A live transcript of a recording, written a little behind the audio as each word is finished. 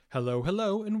Hello,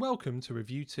 hello, and welcome to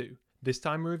Review 2. This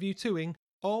time we're Review 2ing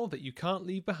All That You Can't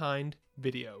Leave Behind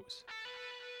videos.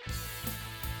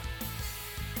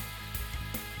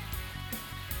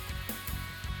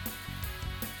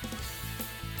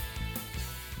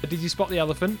 Did you spot the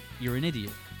elephant? You're an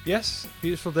idiot. Yes,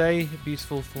 beautiful day,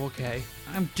 beautiful 4K.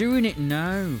 I'm doing it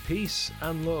now. Peace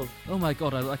and love. Oh my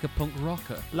god, I look like a punk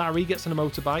rocker. Larry gets on a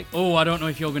motorbike. Oh, I don't know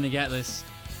if you're going to get this.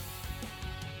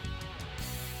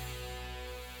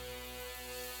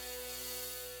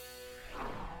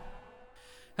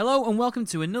 Hello and welcome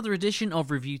to another edition of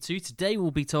Review 2. Today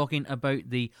we'll be talking about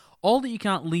the All That You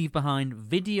Can't Leave Behind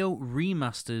video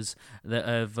remasters that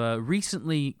have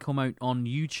recently come out on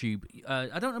YouTube.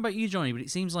 I don't know about you, Johnny, but it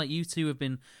seems like you two have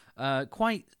been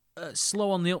quite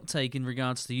slow on the uptake in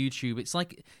regards to YouTube. It's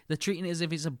like they're treating it as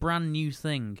if it's a brand new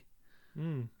thing.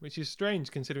 Which is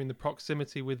strange considering the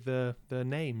proximity with the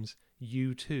names.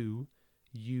 U2,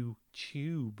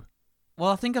 YouTube. Well,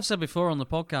 I think I've said before on the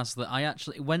podcast that I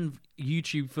actually, when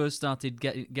YouTube first started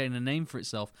getting a name for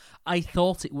itself, I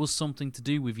thought it was something to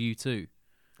do with U2.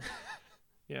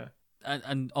 Yeah.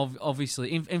 And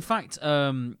obviously, in fact, I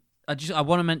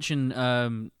want to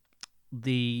mention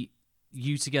the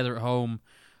You Together at Home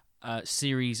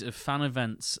series of fan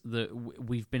events that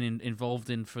we've been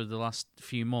involved in for the last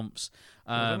few months.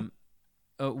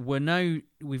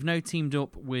 We've now teamed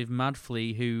up with Mad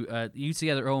Flea, who You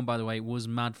Together at Home, by the way, was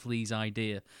Mad Flea's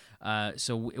idea.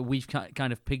 So we've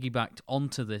kind of piggybacked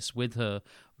onto this with her,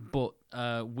 but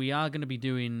we are going to be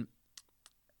doing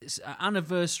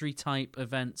anniversary type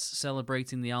events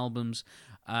celebrating the albums.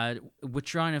 We're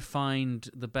trying to find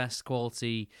the best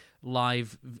quality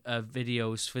live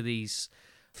videos for these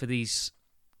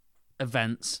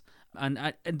events,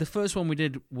 and the first one we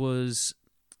did was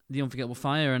The Unforgettable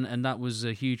Fire, and that was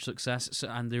a huge success. So,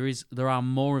 and there are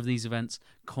more of these events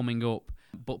coming up.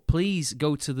 But please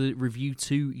go to the Review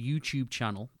 2 YouTube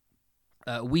channel.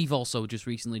 We've also just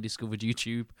recently discovered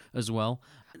YouTube as well.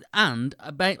 And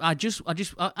I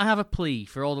have a plea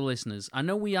for all the listeners. I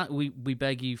know we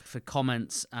beg you for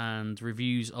comments and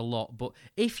reviews a lot, but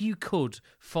if you could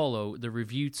follow the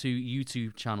Review 2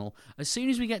 YouTube channel, as soon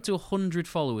as we get to 100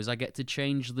 followers, I get to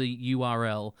change the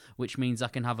URL, which means I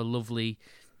can have a lovely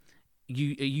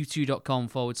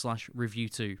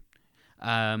u2.com/review2.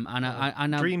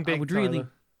 Dream big, I would Tyler. really.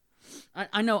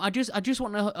 I know. I just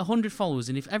want 100 followers,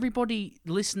 and if everybody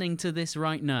listening to this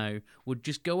right now would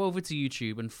just go over to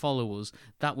YouTube and follow us,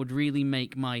 that would really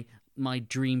make my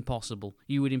dream possible.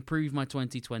 You would improve my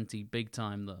 2020 big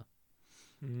time there.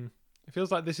 It feels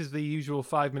like this is the usual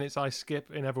 5 minutes I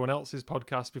skip in everyone else's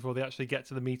podcast before they actually get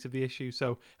to the meat of the issue.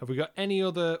 So have we got any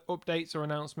other updates or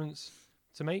announcements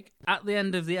to make? At the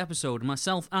end of the episode,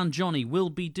 myself and Johnny will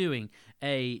be doing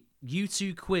a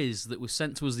U2 quiz that was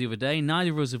sent to us the other day.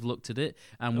 Neither of us have looked at it,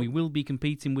 and we will be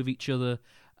competing with each other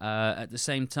at the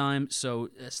same time, so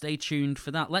stay tuned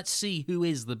for that. Let's see who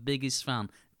is the biggest fan.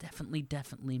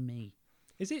 Definitely me.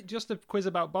 Is it just a quiz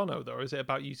about Bono, though, or is it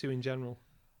about U2 in general?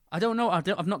 I don't know. I've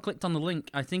not clicked on the link.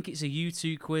 I think it's a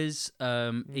U2 quiz.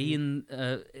 Ian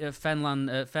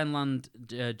Fenland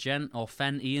Gent or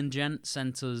Fen Ian Gent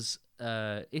sent us.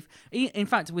 In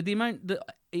fact, with the amount that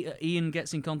Ian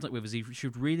gets in contact with us, he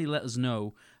should really let us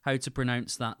know how to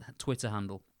pronounce that Twitter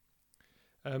handle.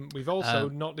 We've also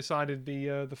not decided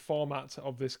the format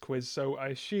of this quiz, so I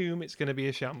assume it's going to be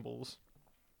a shambles.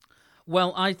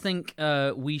 Well, I think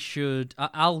we should.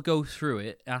 I'll go through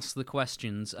it, ask the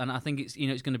questions, and I think it's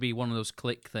going to be one of those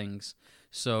click things.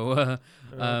 So,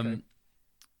 Okay.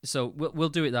 So we'll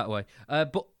do it that way.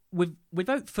 But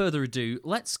without further ado,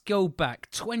 let's go back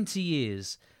 20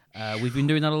 years. We've been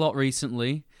doing that a lot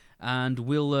recently, and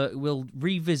we'll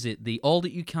revisit the All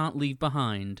That You Can't Leave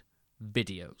Behind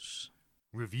videos.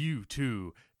 Review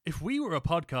 2. If we were a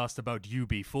podcast about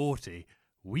UB40,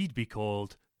 we'd be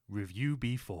called Review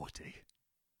B40.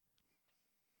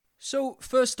 So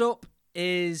first up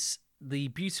is the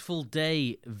Beautiful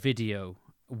Day video.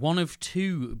 One of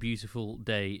two Beautiful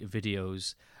Day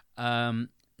videos.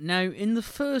 Now, in the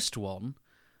first one,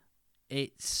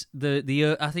 it's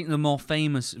the I think the more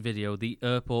famous video, the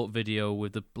airport video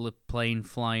with the plane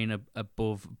flying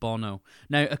above Bono.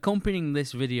 Now, accompanying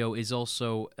this video is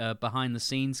also a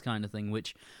behind-the-scenes kind of thing,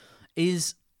 which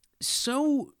is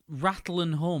so rattle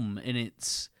and hum in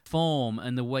its form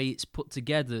and the way it's put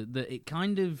together that it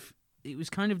was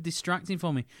kind of distracting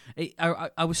for me.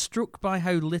 I was struck by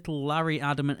how little Larry,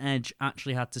 Adam and Edge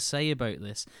actually had to say about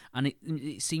this, and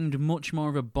it seemed much more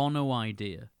of a Bono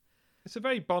idea. It's a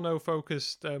very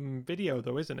Bono-focused video,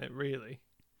 though, isn't it, really?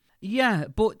 Yeah,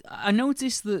 but I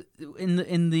noticed that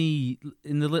in the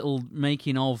little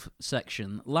making of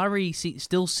section, Larry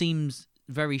still seems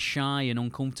very shy and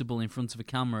uncomfortable in front of a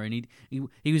camera, and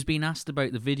he was being asked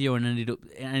about the video and ended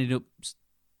up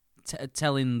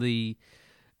telling the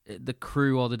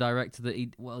crew or the director that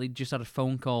he just had a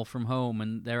phone call from home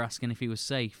and they're asking if he was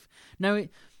safe. No,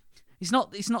 it's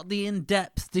not the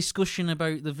in-depth discussion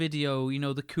about the video,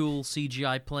 the cool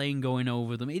CGI plane going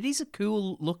over them. It is a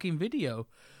cool looking video.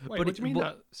 Wait, what do you mean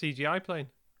that CGI plane?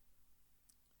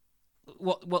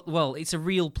 Well, it's a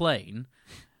real plane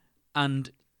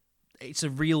and it's a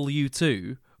real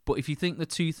U2, but if you think the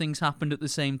two things happened at the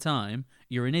same time,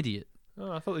 you're an idiot.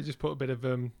 Oh, I thought they just put a bit of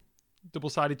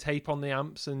double-sided tape on the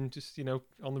amps and just,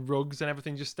 on the rugs and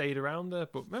everything just stayed around there.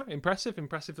 But impressive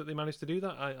that they managed to do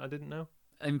that. I didn't know.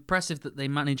 Impressive that they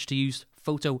managed to use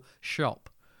Photoshop.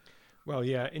 Well,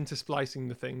 yeah, intersplicing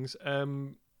the things.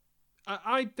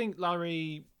 I think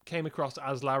Larry came across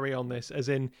as Larry on this, as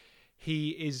in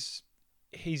he's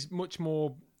much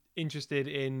more interested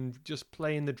in just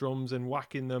playing the drums and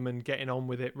whacking them and getting on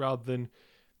with it rather than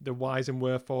the whys and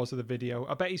wherefores of the video.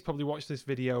 I bet he's probably watched this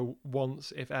video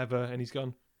once, if ever, and he's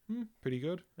gone, pretty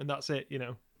good, and that's it,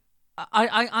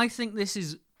 I think this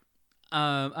is,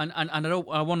 and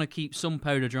I want to keep some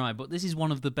powder dry, but this is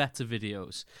one of the better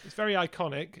videos. It's very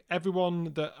iconic.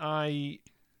 Everyone that I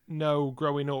know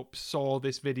growing up saw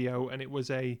this video, and it was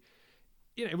I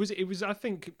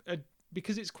think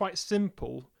because it's quite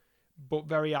simple but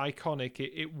very iconic.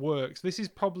 It works. This is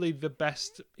probably the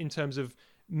best in terms of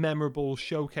memorable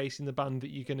showcasing the band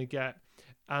that you're going to get,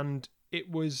 and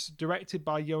it was directed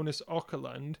by Jonas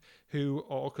Åkerlund,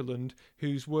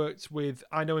 who's worked with,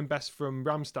 I know him best from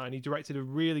Rammstein. He directed a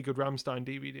really good Rammstein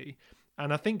DVD,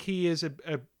 and I think he is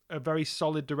a very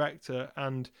solid director,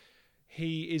 and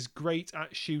he is great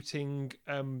at shooting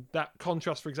that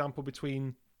contrast, for example,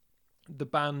 between the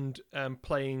band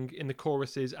playing in the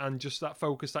choruses and just that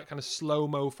focus, that kind of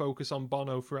slow-mo focus on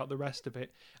Bono throughout the rest of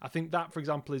it. I think that, for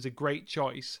example, is a great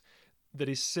choice that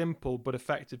is simple but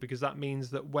effective, because that means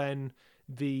that when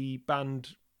the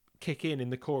band kick in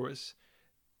the chorus,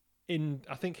 in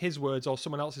I think his words or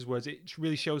someone else's words, it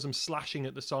really shows them slashing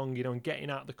at the song, and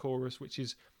getting out the chorus, which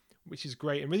is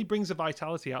great and really brings the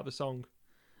vitality out of the song.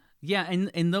 Yeah,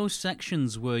 in those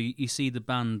sections where you see the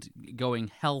band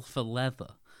going hell for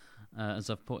leather, as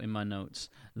I've put in my notes,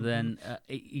 then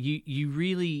you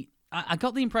really... I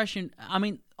got the impression... I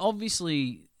mean,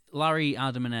 obviously, Larry,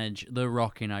 Adam and Edge, they're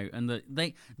rocking out, and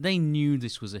they knew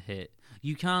this was a hit.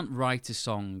 You can't write a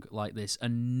song like this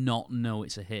and not know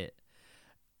it's a hit.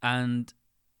 And,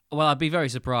 well, I'd be very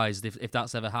surprised if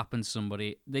that's ever happened to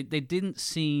somebody. They didn't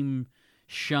seem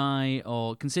shy,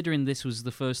 or considering this was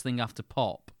the first thing after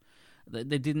pop,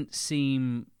 they didn't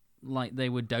seem like they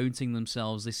were doubting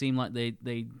themselves. They seemed like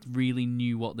they really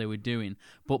knew what they were doing.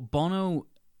 But Bono,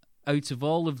 out of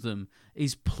all of them,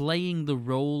 is playing the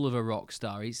role of a rock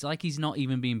star. It's like he's not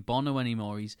even being Bono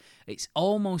anymore. It's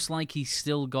almost like he's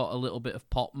still got a little bit of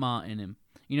Pop Mart in him.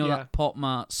 That Pop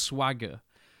Mart swagger.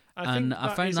 I found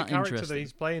that character that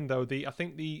he's playing, though. I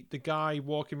think the guy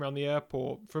walking around the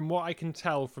airport, from what I can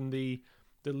tell from the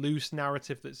loose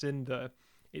narrative that's in there,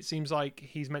 it seems like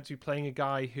he's meant to be playing a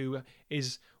guy who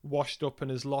is washed up and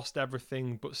has lost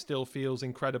everything but still feels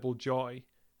incredible joy.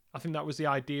 I think that was the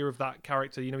idea of that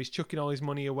character. He's chucking all his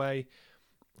money away.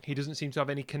 He doesn't seem to have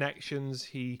any connections.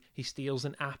 He steals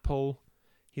an apple.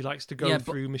 He likes to go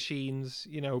through machines,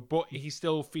 but he's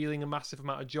still feeling a massive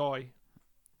amount of joy.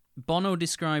 Bono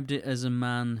described it as a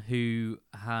man who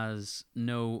has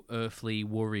no earthly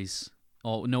worries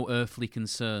or no earthly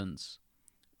concerns.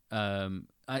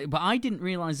 But I didn't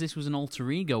realise this was an alter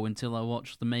ego until I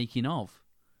watched the making of.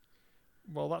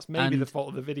 Well, that's maybe the fault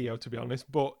of the video, to be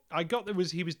honest. But I got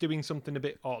he was doing something a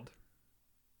bit odd.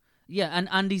 Yeah,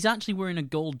 and he's actually wearing a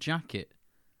gold jacket.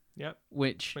 Yep.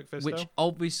 Which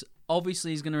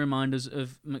obviously is going to remind us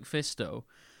of Mephisto.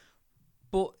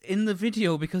 But in the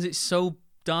video, because it's so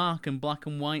dark and black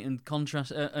and white and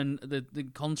contrast and the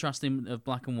contrasting of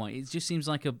black and white, it just seems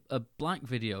like a black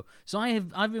video. So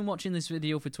I've been watching this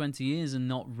video for 20 years and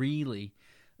not really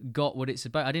got what it's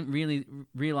about. I didn't really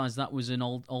realize that was an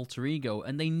alter ego,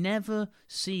 and they never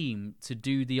seem to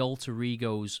do the alter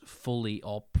egos fully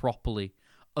or properly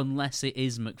unless it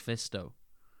is Mephisto.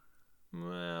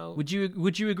 Well, would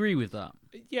you agree with that?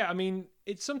 Yeah, I mean,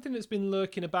 it's something that's been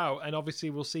lurking about, and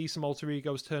obviously we'll see some alter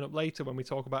egos turn up later when we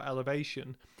talk about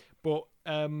Elevation. But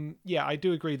yeah, I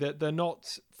do agree that they're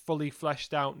not fully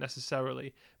fleshed out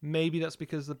necessarily. Maybe that's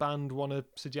because the band want to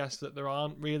suggest that there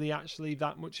aren't really actually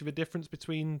that much of a difference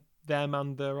between them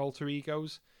and their alter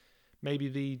egos. Maybe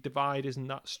the divide isn't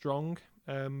that strong.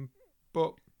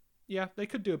 But yeah, they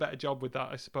could do a better job with that,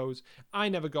 I suppose. I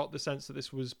never got the sense that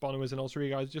this was Bono as an alter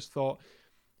ego. I just thought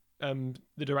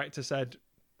the director said,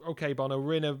 "Okay, Bono,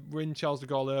 we're in Charles de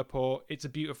Gaulle Airport. It's a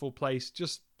beautiful place.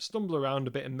 Just stumble around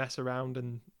a bit and mess around,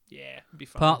 and yeah, it'll be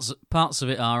fine." Parts of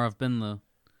it are. I've been there.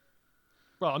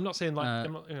 Well, I'm not saying like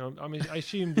I mean, I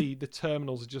assume the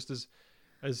terminals are just as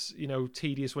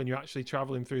tedious when you're actually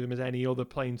traveling through them as any other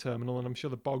plane terminal, and I'm sure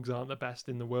the bogs aren't the best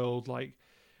in the world. Like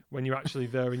when you're actually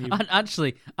there and you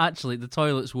actually, the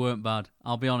toilets weren't bad.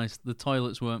 I'll be honest, the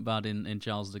toilets weren't bad in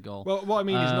Charles de Gaulle. Well, what I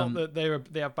mean is not that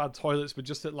they have bad toilets, but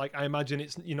just that, like, I imagine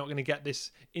you're not going to get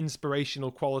this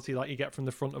inspirational quality like you get from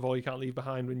the front of All You Can't Leave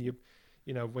Behind when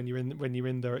you're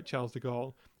in there at Charles de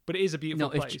Gaulle. But it is a beautiful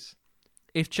place.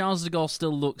 If Charles de Gaulle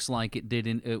still looks like it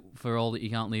did for All That You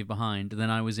Can't Leave Behind, then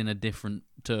I was in a different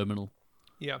terminal.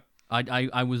 Yeah,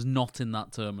 I was not in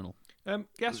that terminal.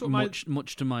 Guess what?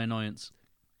 Much to my annoyance.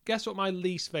 Guess what my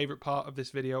least favorite part of this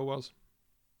video was?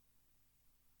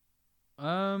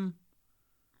 Bono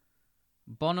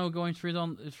going through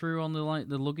on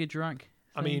the luggage rack thing?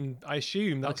 I mean, I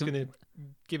assume that's going to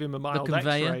give him a mild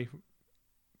conveyor. X-ray,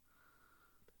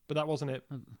 but that wasn't it.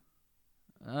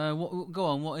 Go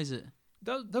on. What is it?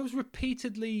 Those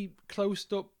repeatedly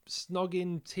close-up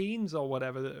snogging teens or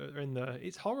whatever that are in there.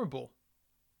 It's horrible.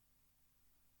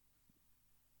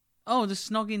 Oh, the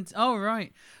snogging. Oh,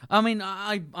 right. I mean,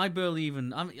 I barely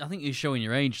even. I think you're showing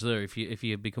your age there if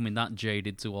you're becoming that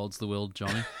jaded towards the world,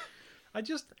 Johnny.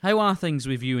 How are things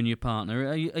with you and your partner?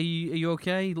 Are you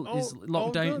okay? Is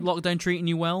lockdown treating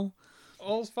you well?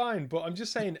 All's fine, but I'm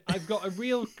just saying I've got a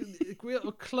real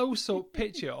close-up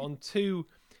picture on two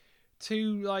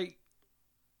like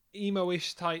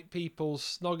emo-ish type people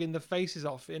snogging the faces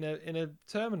off in a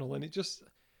terminal, and I just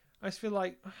feel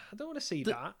like I don't want to see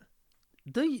that.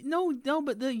 No,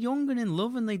 but they're young and in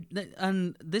love,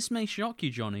 and this may shock you,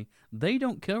 Johnny. They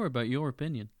don't care about your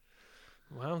opinion.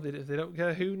 Well, they don't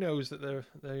care. Who knows that they're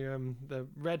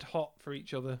red hot for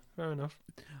each other? Fair enough.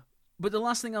 But the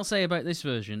last thing I'll say about this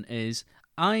version is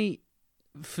I,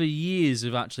 for years,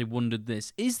 have actually wondered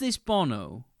this: is this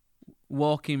Bono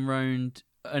walking around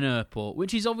an airport,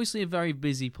 which is obviously a very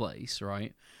busy place,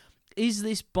 right? Is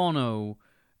this Bono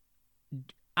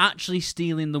actually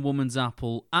stealing the woman's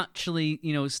apple, actually,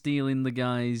 stealing the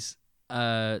guy's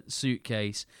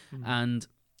suitcase, and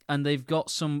they've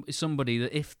got somebody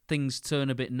that if things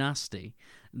turn a bit nasty,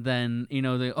 then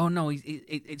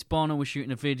it's Bono. We're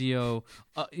shooting a video,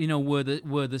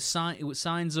 where the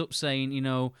signs up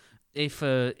saying, if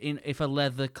a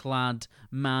leather-clad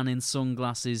man in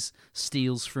sunglasses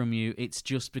steals from you, it's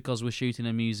just because we're shooting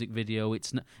a music video.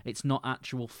 It's not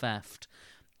actual theft.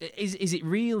 Is it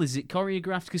real? Is it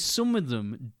choreographed? Because some of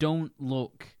them don't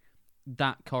look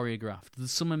that choreographed.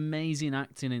 There's some amazing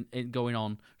acting going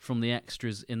on from the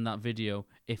extras in that video.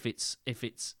 If it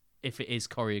is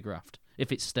choreographed,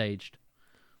 if it's staged,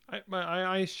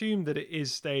 I assume that it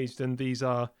is staged and these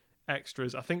are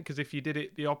extras. I think because if you did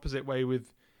it the opposite way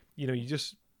with, you're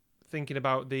just thinking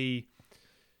about if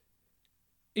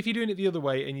you're doing it the other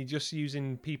way and you're just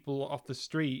using people off the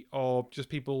street or just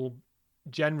people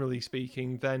generally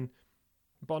speaking, then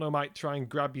Bono might try and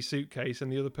grab your suitcase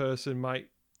and the other person might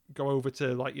go over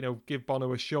to give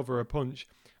Bono a shove or a punch,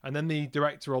 and then the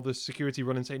director or the security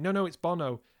run and say, no, it's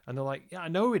Bono, and they're like, yeah, I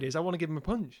know it is, I want to give him a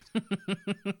punch.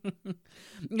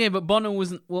 Yeah, but Bono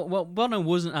wasn't Bono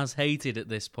wasn't as hated at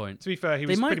this point. To be fair, he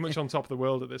was pretty much on top of the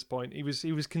world at this point. He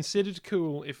was considered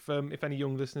cool, if any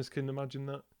young listeners can imagine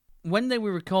that. When they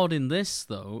were recording this,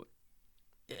 though,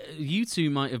 you two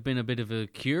might have been a bit of a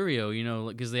curio,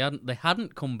 because they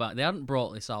hadn't come back. They hadn't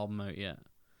brought this album out yet.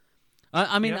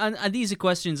 I mean, yeah. And these are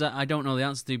questions that I don't know the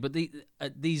answer to, but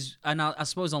these, and I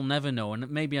suppose I'll never know, and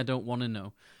maybe I don't want to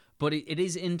know. But it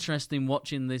is interesting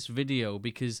watching this video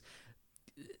because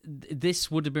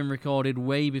this would have been recorded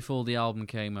way before the album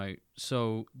came out,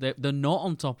 so they're not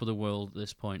on top of the world at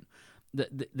this point.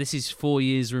 This is 4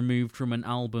 years removed from an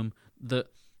album that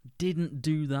didn't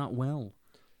do that well.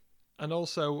 And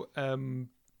also,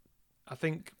 I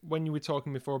think when you were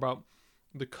talking before about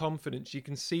the confidence, you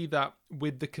can see that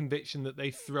with the conviction that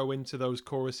they throw into those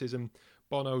choruses and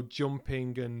Bono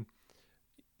jumping, and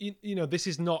this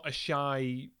is not a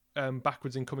shy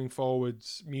backwards and coming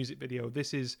forwards music video.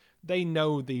 They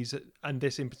know these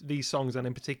songs, and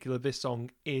in particular this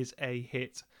song is a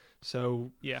hit.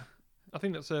 So yeah, I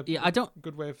think that's a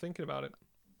good way of thinking about it.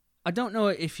 I don't know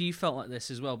if you felt like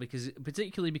this as well,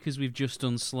 particularly because we've just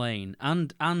done Slain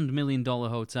and $1 Million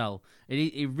Hotel.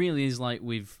 It really is like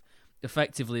we've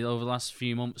effectively over the last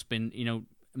few months been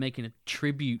making a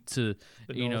tribute to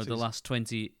the last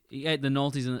 20 the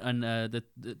noughties and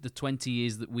the 20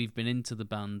 years that we've been into the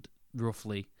band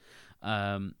roughly,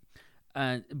 and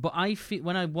But I feel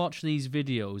when I watch these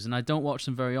videos, and I don't watch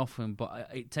them very often, but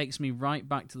it takes me right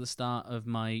back to the start of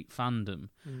my fandom,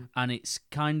 and it's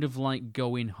kind of like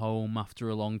going home after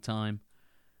a long time.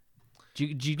 Do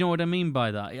you know what I mean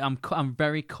by that? I'm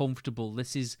very comfortable.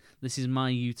 This is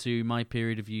my U2, my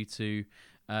period of U2,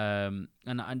 and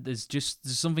there's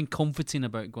something comforting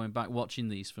about going back watching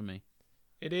these for me.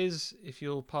 It is, if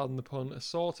you'll pardon the pun, a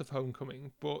sort of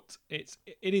homecoming, but it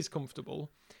is comfortable.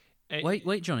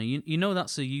 Wait, Johnny, you know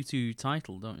that's a U2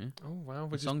 title, don't you? Oh wow,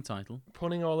 we're song title.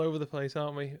 Punning all over the place,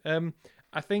 aren't we?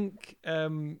 I think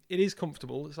it is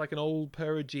comfortable. It's like an old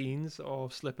pair of jeans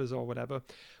or slippers or whatever.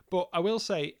 But I will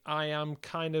say I am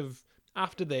kind of,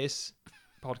 after this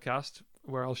podcast,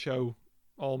 where I'll show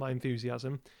all my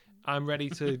enthusiasm, I'm ready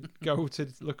to go to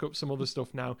look up some other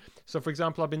stuff now. So, for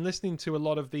example, I've been listening to a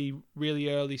lot of the really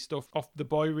early stuff off the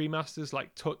Boy remasters,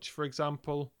 like Touch, for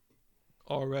example,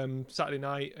 or Saturday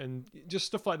Night, and just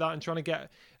stuff like that, and trying to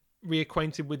get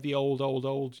reacquainted with the old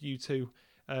U2.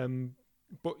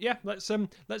 But yeah,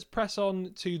 let's press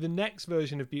on to the next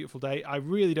version of Beautiful Day. I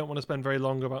really don't want to spend very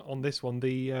long on this one.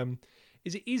 The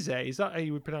is it Ize? Is that how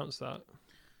you would pronounce that?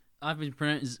 I've been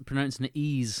pronouncing it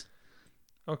ease.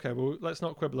 Okay, well, let's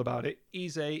not quibble about it.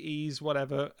 Ease,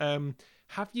 whatever.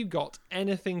 Have you got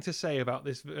anything to say about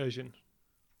this version?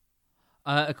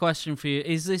 A question for you.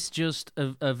 Is this just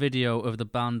a video of the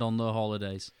band on their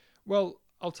holidays? Well,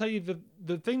 I'll tell you,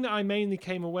 the thing that I mainly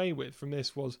came away with from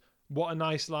this was, what a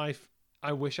nice life.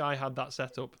 I wish I had that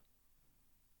setup.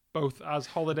 Both as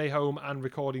holiday home and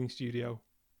recording studio.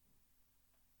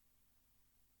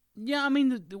 Yeah, I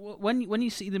mean, when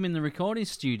you see them in the recording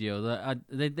studio,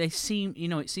 they seem,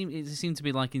 it seemed to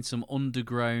be like in some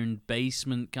underground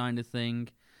basement kind of thing,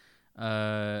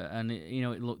 and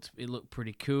it looked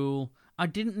pretty cool. I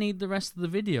didn't need the rest of the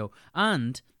video.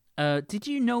 And did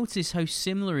you notice how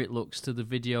similar it looks to the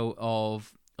video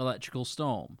of Electrical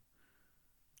Storm?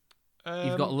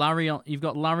 You've got Larry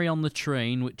on the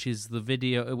train, which is the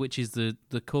video, which is the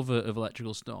cover of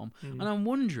Electrical Storm, and I'm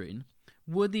wondering,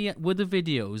 were the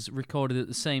videos recorded at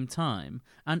the same time?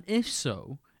 And if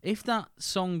so, if that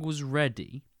song was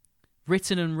written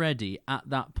and ready at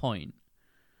that point,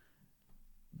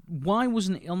 why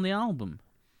wasn't it on the album?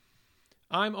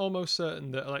 I'm almost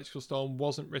certain that Electrical Storm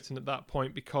wasn't written at that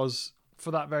point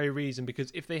for that very reason,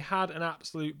 because if they had an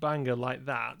absolute banger like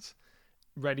that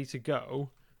ready to go,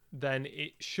 then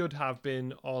it should have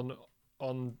been on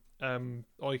All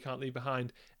You Can't Leave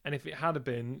Behind. And if it had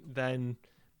been, then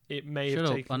it may have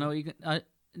taken... I know what you're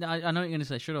going to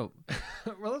say. Shut up.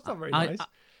 Well, that's not very nice.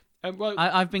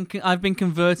 I've been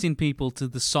converting people to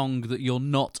the song that you're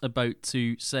not about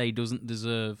to say doesn't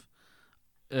deserve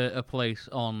a place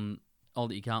on All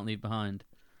That You Can't Leave Behind.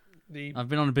 I've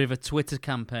been on a bit of a Twitter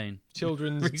campaign.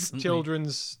 Children's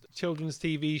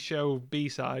TV show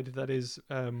B-side that is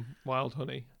Wild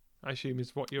Honey, I assume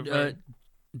is what you're...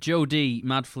 Joe D.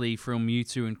 Madflea from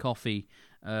U2 and Coffee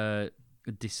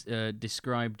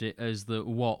described it as the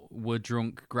 "What We're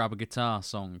Drunk, Grab a Guitar"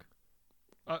 song.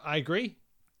 I agree,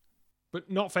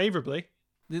 but not favourably.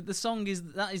 The song is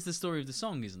the story of the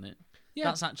song, isn't it? Yeah,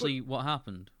 that's actually what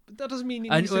happened. But that doesn't mean it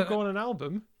needs to go on an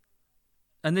album.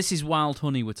 And this is Wild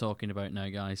Honey we're talking about now,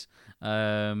 guys,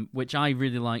 which I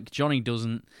really like. Johnny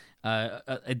doesn't.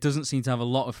 It doesn't seem to have a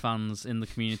lot of fans in the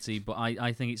community, but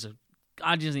I think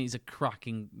I just think it's a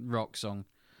cracking rock song,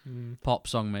 pop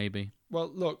song maybe.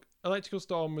 Well, look, Electrical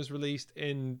Storm was released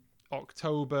in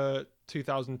October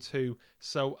 2002,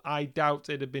 so I doubt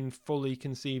it had been fully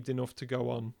conceived enough to go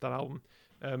on that album.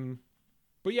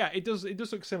 But yeah, it does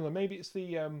look similar. Maybe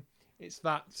it's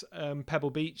that Pebble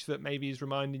Beach that maybe is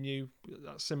reminding you.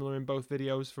 That's similar in both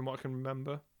videos from what I can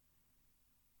remember.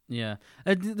 Yeah.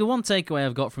 The one takeaway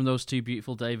I've got from those two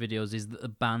Beautiful Day videos is that the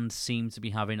band seem to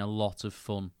be having a lot of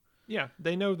fun. Yeah,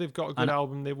 they know they've got a good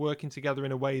album. They're working together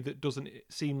in a way that doesn't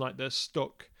seem like they're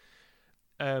stuck.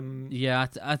 Yeah,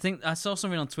 I think I saw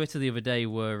something on Twitter the other day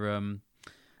where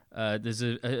there's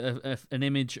an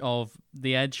image of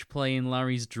The Edge playing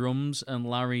Larry's drums and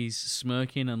Larry's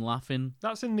smirking and laughing.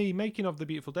 That's in the making of the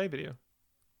Beautiful Day video.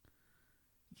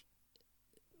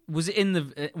 Was it in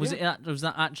the? Was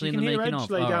that actually in the making of? You can hear Edge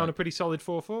lay down a pretty solid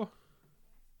 4/4.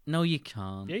 No, you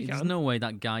can't. Yeah, There's no way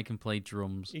that guy can play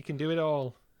drums. He can do it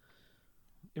all.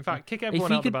 In fact, kick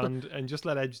everyone out of the band and just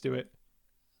let Edge do it.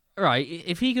 Right,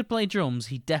 if he could play drums,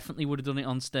 he definitely would have done it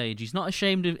on stage. He's not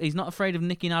afraid of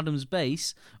nicking Adam's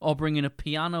bass or bringing a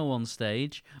piano on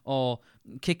stage or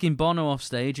kicking Bono off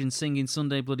stage and singing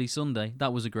Sunday Bloody Sunday.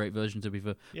 That was a great version, to be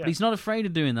fair. Yeah. But he's not afraid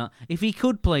of doing that. If he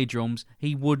could play drums,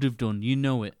 he would have done. You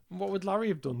know it. What would Larry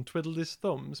have done? Twiddled his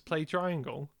thumbs? Play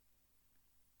triangle?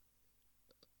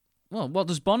 Well, what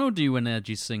does Bono do when Edge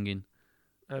is singing?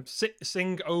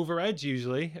 Sing over Edge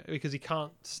usually because he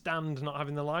can't stand not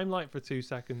having the limelight for 2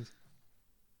 seconds.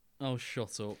 Oh,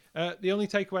 shut up. The only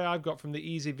takeaway I've got from the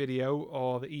Easy video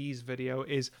or the Ease video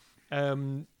is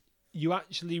you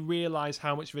actually realise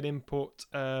how much of an input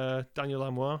Daniel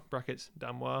Lanois, brackets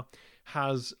Damois,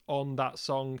 has on that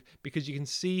song, because you can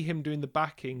see him doing the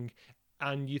backing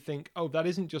and you think, oh, that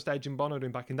isn't just Edge and Bono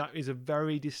doing backing, that is a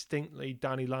very distinctly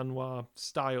Danny Lanois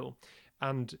style.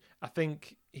 And I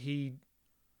think he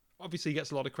obviously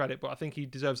gets a lot of credit, but I think he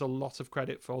deserves a lot of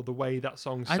credit for the way that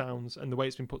song sounds and the way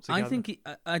it's been put together.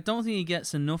 I don't think he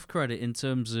gets enough credit in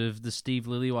terms of the Steve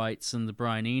Lillywhites and the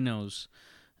Brian Enos.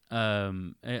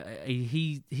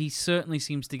 He certainly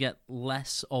seems to get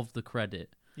less of the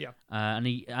credit. Yeah,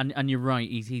 and you're right.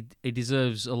 He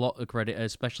deserves a lot of credit,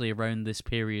 especially around this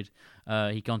period.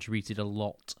 He contributed a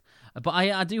lot. But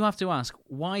I do have to ask,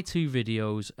 why 2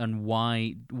 videos and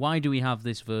why do we have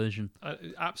this version?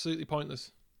 Absolutely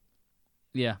pointless.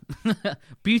 Yeah.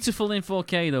 Beautiful in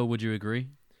 4K, though, would you agree?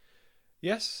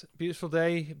 Yes, beautiful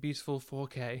day, beautiful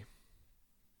 4K.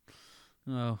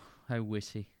 Oh, how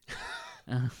witty.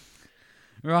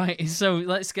 Right, so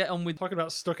let's get on with... Talking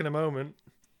about Stuck in a Moment.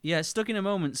 Yeah, Stuck in a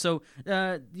Moment. So,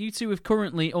 you two have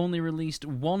currently only released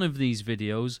one of these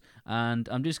videos, and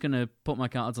I'm just going to put my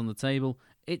cards on the table.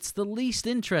 It's the least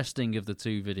interesting of the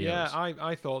 2 videos. Yeah,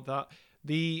 I thought that.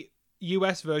 The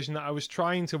US version that I was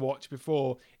trying to watch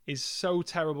before is so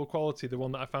terrible quality, the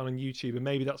one that I found on YouTube, and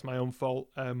maybe that's my own fault.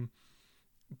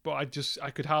 But I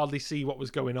could hardly see what was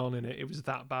going on in it. It was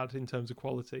that bad in terms of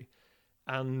quality.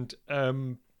 And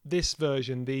this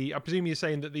version, I presume you're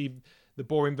saying that the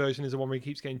boring version is the one where he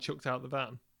keeps getting chucked out of the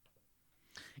van.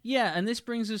 Yeah, and this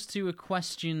brings us to a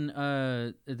question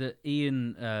that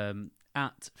Ian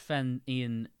at Fen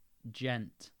Ian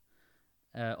Gent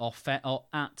or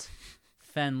at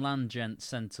Fenland Gent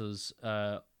sent us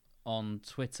on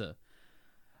Twitter,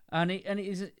 and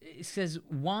it says,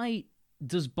 why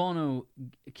does Bono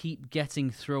keep getting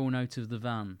thrown out of the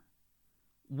van?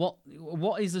 What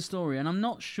is the story? And I'm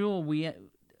not sure we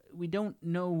don't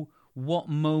know what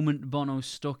moment Bono's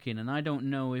stuck in, and I don't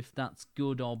know if that's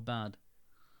good or bad.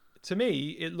 To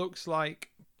me, it looks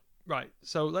like, right,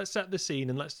 so let's set the scene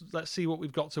and let's see what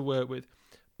we've got to work with.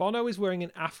 Bono is wearing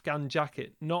an Afghan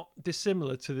jacket, not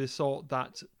dissimilar to the sort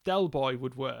that Del Boy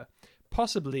would wear.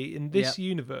 Possibly in this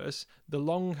universe, the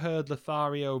long-haired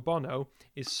Lothario Bono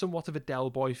is somewhat of a Del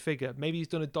Boy figure. Maybe he's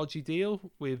done a dodgy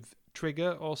deal with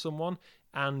Trigger or someone,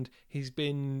 and he's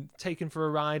been taken for a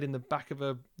ride in the back of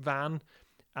a van,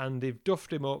 and they've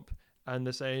duffed him up, and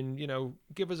they're saying,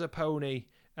 give us a pony,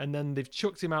 and then they've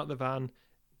chucked him out the van,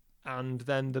 and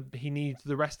then he needs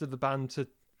the rest of the band to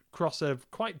cross a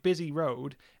quite busy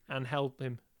road and help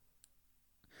him.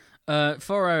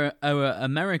 For our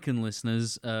American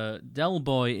listeners, Del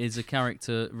Boy is a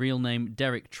character, real name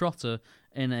Derek Trotter,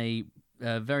 in a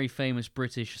very famous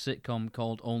British sitcom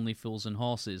called Only Fools and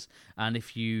Horses. And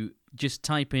if you just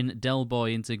type in Del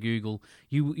Boy into Google,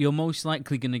 you're most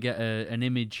likely going to get an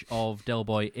image of Del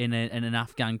Boy in an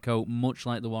Afghan coat, much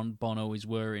like the one Bono is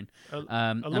wearing.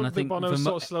 I love that Bono's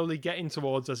sort of slowly getting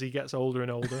towards as he gets older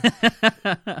and older.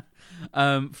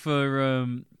 For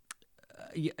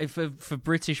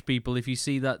British people, if you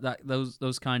see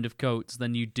those kind of coats,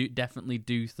 then you definitely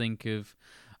do think of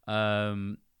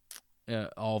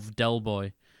Del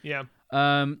Boy. Yeah.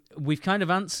 We've kind of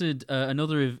answered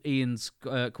another of Ian's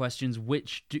questions.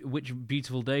 Which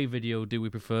Beautiful Day video do we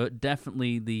prefer?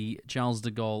 Definitely the Charles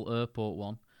de Gaulle Airport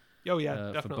one. Oh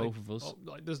yeah, definitely. For both of us.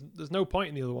 There's no point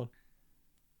in the other one.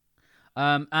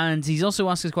 And he's also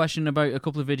asked a question about a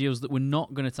couple of videos that we're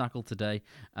not going to tackle today.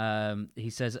 He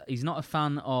says he's not a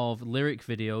fan of lyric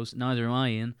videos, neither am I,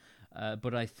 Ian,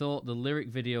 but I thought the lyric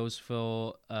videos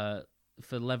for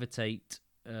Levitate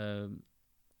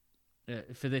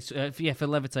for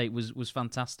Levitate was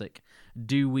fantastic.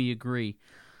 Do we agree?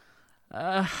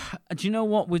 Do you know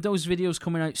what? With those videos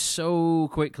coming out so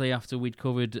quickly after we'd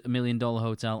covered $1 Million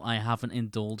Hotel, I haven't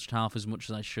indulged half as much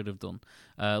as I should have done.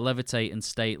 Levitate and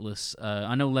Stateless.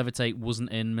 I know Levitate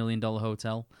wasn't in $1 Million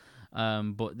Hotel,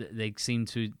 but they seem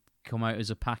to come out as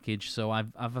a package, so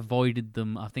I've avoided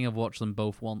them. I think I've watched them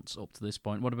both once up to this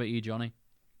point. What about you, Johnny?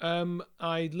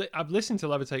 I've listened to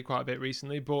Levitate quite a bit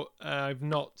recently, but I've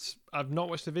not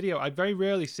watched the video. I very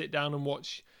rarely sit down and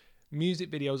watch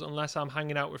music videos unless I'm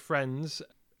hanging out with friends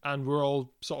and we're all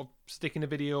sort of sticking a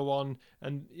video on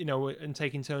and and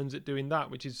taking turns at doing that,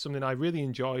 which is something I really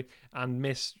enjoy and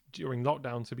miss during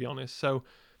lockdown, to be honest. So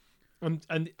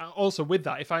and also with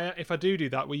that, if I do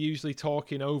that, we're usually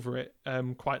talking over it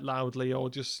quite loudly or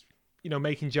just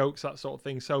making jokes, that sort of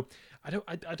thing. So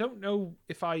I don't know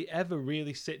if I ever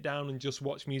really sit down and just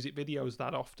watch music videos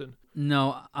that often.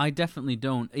 No, I definitely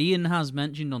don't. Ian has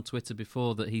mentioned on Twitter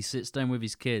before that he sits down with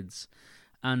his kids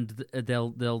and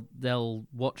they'll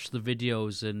watch the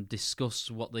videos and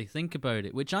discuss what they think about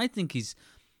it, which I think is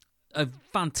a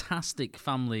fantastic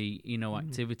family,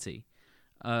 activity.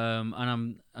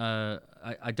 And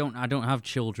I don't have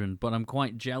children, but I'm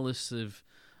quite jealous of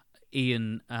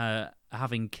Ian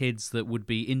having kids that would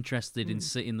be interested in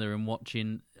sitting there and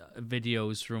watching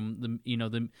videos from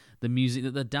the music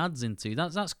that their dad's into.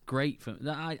 That's great for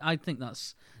I think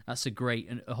that's a great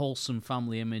and a wholesome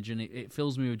family image, and it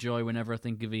fills me with joy whenever I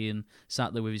think of Ian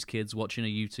sat there with his kids watching a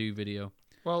U2 video.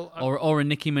 Well, or a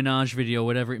Nicki Minaj video,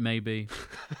 whatever it may be.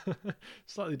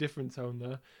 Slightly different tone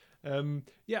there.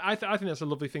 I think that's a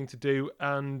lovely thing to do,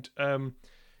 and I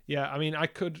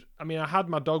had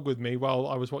my dog with me while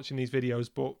I was watching these videos,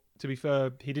 but to be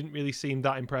fair, he didn't really seem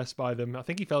that impressed by them. I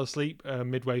think he fell asleep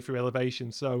midway through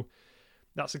Elevation, so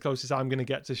that's the closest I'm going to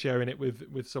get to sharing it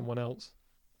with someone else.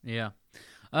 Yeah.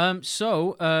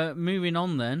 So moving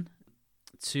on then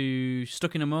to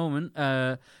Stuck in a Moment.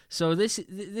 So this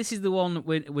is the one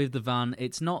with the van.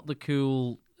 It's not the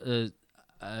cool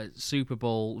Super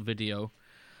Bowl video.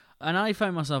 And I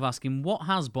found myself asking, what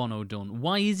has Bono done?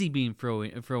 Why is he being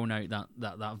thrown out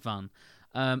that van?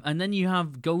 And then you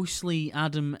have ghostly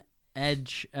Adam,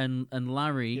 Edge, and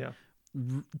Larry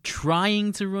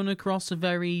trying to run across a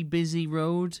very busy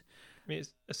road. I mean,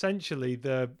 it's essentially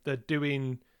they're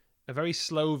doing a very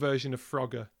slow version of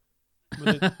Frogger.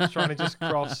 They're trying to just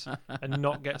cross and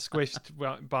not get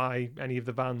squished by any of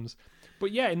the vans.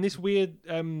 But yeah, in this weird,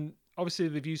 obviously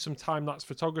they've used some time-lapse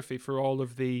photography for all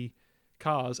of the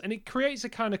cars, and it creates a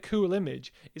kind of cool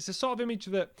image. It's the sort of image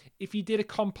that if you did a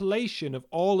compilation of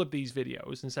all of these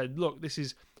videos and said, look, this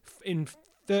is in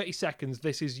 30 seconds,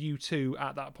 this is U2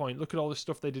 at that point, look at all the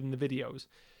stuff they did in the videos.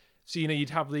 So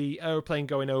you'd have the aeroplane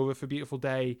going over for Beautiful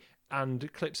Day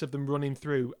and clips of them running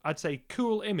through. I'd say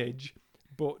cool image,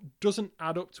 but doesn't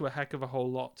add up to a heck of a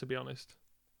whole lot, to be honest.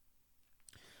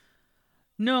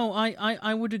 No,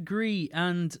 I would agree.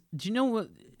 And do you know what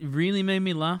really made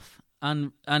me laugh?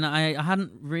 And I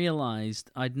hadn't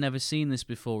realised I'd never seen this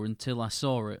before until I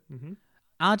saw it. Mm-hmm.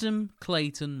 Adam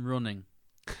Clayton running.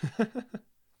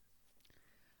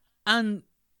 And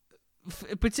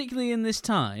particularly in this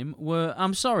time where,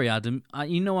 I'm sorry, Adam, I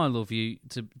love you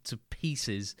to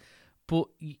pieces, but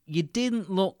you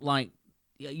didn't look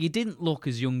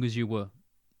as young as you were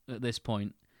at this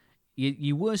point.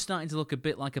 You were starting to look a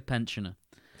bit like a pensioner.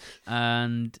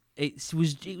 And it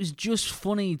was just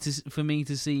funny for me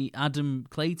to see Adam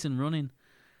Clayton running.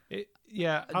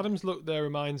 Adam's look there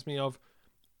reminds me of,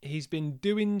 he's been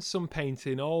doing some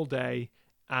painting all day,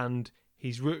 and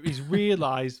he's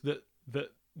realised that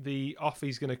the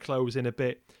offie's going to close in a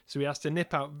bit, so he has to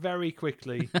nip out very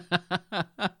quickly,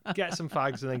 get some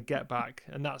fags, and then get back,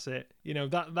 and that's it.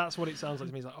 That's what it sounds like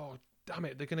to me. He's like, oh damn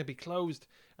it, they're going to be closed,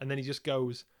 and then he just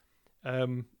goes.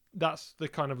 That's the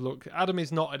kind of look. Adam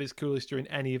is not at his coolest during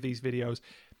any of these videos,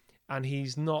 and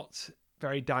he's not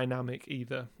very dynamic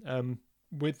either.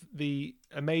 With the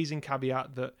amazing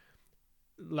caveat that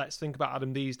let's think about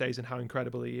Adam these days and how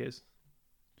incredible he is.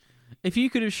 If you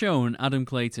could have shown Adam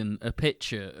Clayton a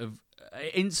picture of...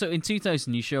 in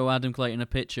 2000, you show Adam Clayton a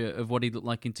picture of what he looked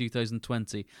like in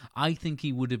 2020, I think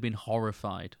he would have been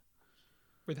horrified.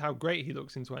 With how great he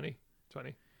looks in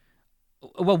 2020.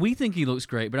 Well, we think he looks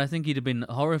great, but I think he'd have been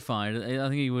horrified. I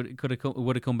think he would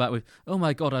have come back with, "Oh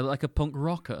my god, I look like a punk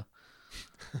rocker."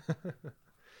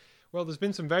 Well, there's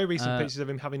been some very recent pictures of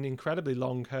him having incredibly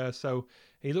long hair, so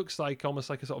he looks like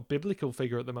almost like a sort of biblical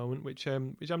figure at the moment, which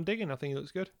I'm digging. I think he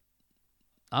looks good.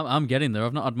 I'm getting there.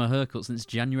 I've not had my haircut since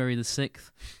January the 6th.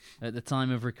 At the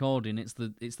time of recording, it's the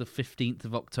 15th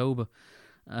of October.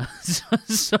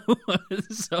 So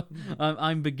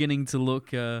I'm beginning to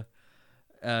look.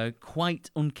 Quite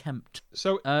unkempt.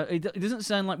 So it doesn't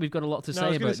sound like we've got a lot to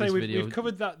say about this video. We've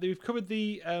covered that. We've covered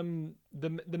the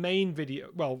main video.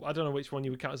 Well, I don't know which one you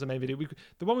would count as the main video.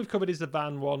 The one we've covered is the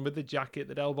van one with the jacket,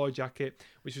 the Del Boy jacket,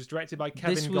 which was directed by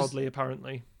Kevin Godley.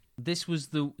 Apparently, this was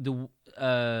the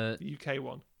UK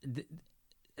one.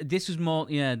 This was more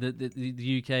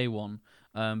the UK one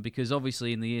because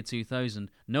obviously in the year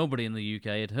 2000 nobody in the UK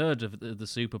had heard of the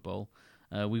Super Bowl.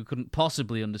 We couldn't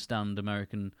possibly understand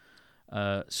American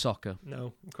soccer.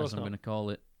 No, of course as I'm not. going to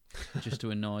call it, just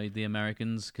to annoy the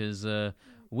Americans, because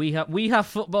we have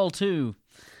football too.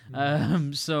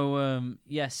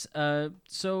 Yes.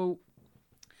 So,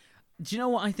 do you know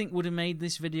what I think would have made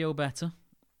this video better?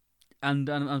 And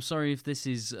I'm sorry if this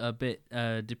is a bit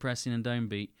depressing and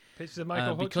downbeat. Pictures of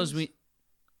Michael because Hutchins?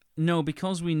 No,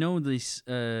 because we know this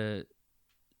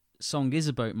song is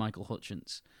about Michael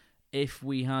Hutchence. If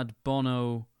we had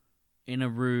Bono in a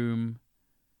room,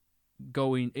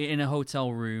 in a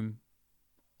hotel room,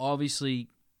 obviously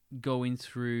going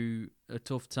through a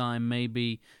tough time,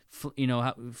 maybe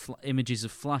images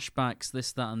of flashbacks,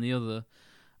 this, that, and the other.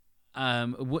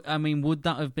 Would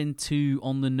that have been too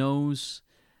on the nose?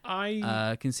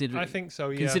 I think so.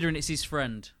 Yeah. Considering it's his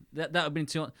friend, that would have been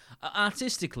too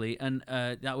artistically, and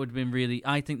that would have been really.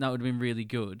 I think that would have been really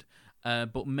good.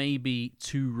 But maybe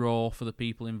too raw for the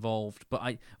people involved.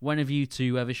 But when have you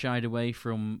two ever shied away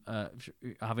from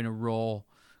having a raw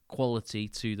quality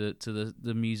to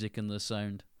the music and the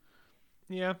sound?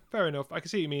 Yeah, fair enough. I can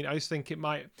see what you mean. I just think it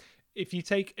might, if you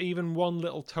take even one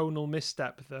little tonal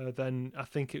misstep there, then I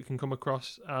think it can come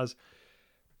across as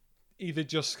either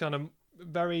just kind of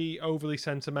very overly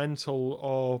sentimental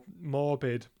or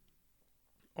morbid,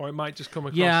 or it might just come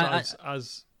across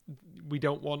as we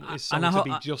don't want this song to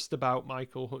be just about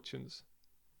Michael Hutchence.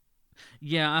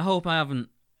 Yeah, I hope I haven't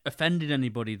offended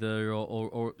anybody there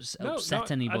or upset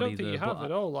anybody. I don't think there, you have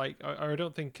at all. Like, I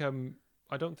don't think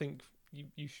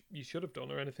you should have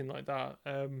done or anything like that.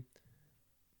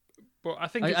 But I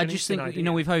think I just think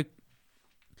idea.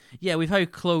 We've how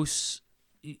close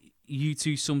you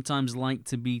two sometimes like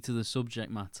to be to the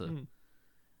subject matter.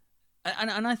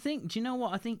 And I think, do you know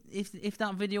what? I think if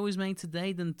that video was made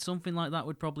today, then something like that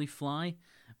would probably fly.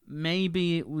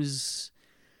 Maybe it was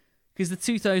because the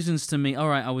 2000s to me. All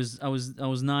right, I was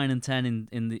 9 and 10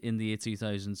 in the year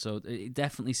 2000, so it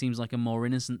definitely seems like a more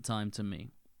innocent time to me.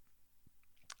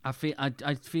 I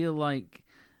feel like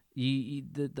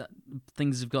that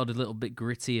things have got a little bit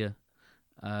grittier.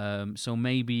 So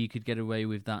maybe you could get away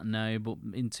with that now, but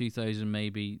in 2000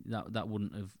 maybe that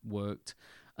wouldn't have worked.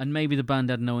 And maybe the band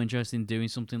had no interest in doing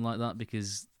something like that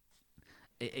because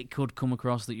it could come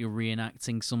across that you're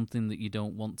reenacting something that you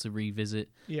don't want to revisit.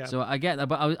 Yeah. So I get that,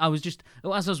 but I was just,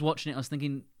 as I was watching it, I was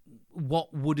thinking,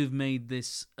 what would have made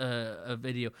this a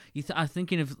video? I'm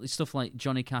thinking of stuff like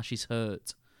Johnny Cash's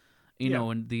 "Hurt," you know,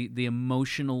 and the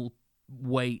emotional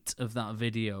weight of that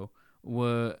video.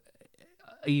 Were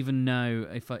even now,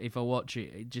 if I watch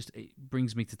it, it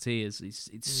brings me to tears.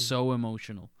 It's so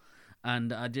emotional.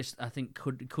 And I think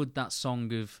could that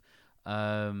song have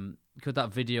could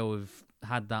that video have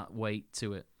had that weight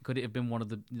to it? Could it have been one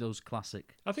of those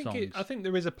classic songs? I think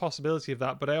there is a possibility of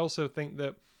that, but I also think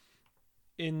that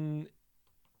in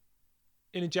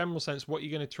a general sense, what you're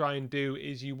going to try and do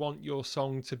is you want your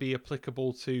song to be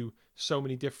applicable to so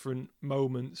many different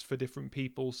moments for different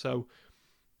people, so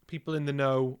people in the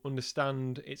know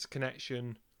understand its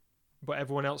connection, but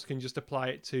everyone else can just apply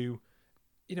it to,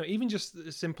 even just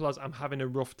as simple as I'm having a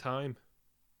rough time.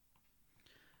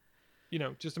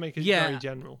 Just to make it very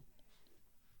general.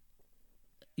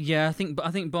 Yeah, I think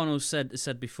Bono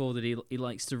said before that he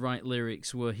likes to write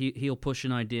lyrics where he'll push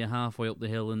an idea halfway up the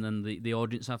hill and then the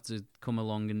audience have to come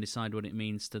along and decide what it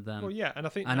means to them. Well, yeah, and I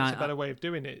think that's a better way of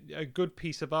doing it. A good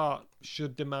piece of art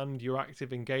should demand your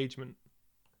active engagement.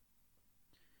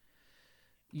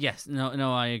 Yes,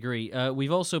 no, I agree.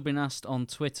 We've also been asked on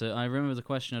Twitter. I remember the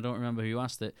question. I don't remember who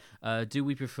asked it. Do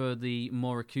we prefer the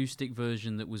more acoustic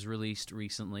version that was released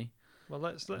recently? Well,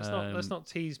 let's not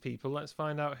tease people. Let's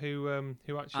find out who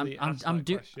actually asked that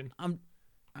question.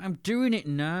 I'm doing it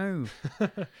now.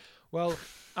 Well,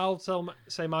 I'll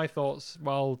say my thoughts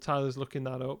while Tyler's looking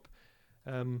that up.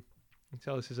 You can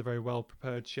tell this is a very well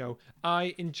prepared show.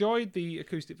 I enjoyed the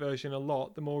acoustic version a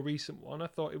lot. The more recent one, I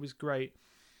thought it was great.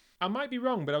 I might be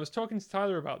wrong, but I was talking to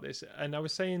Tyler about this, and I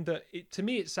was saying that to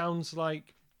me it sounds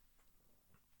like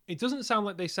it doesn't sound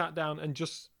like they sat down and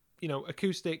just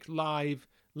acoustic live.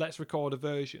 Let's record a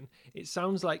version. It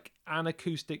sounds like an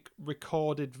acoustic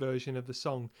recorded version of the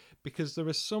song, because there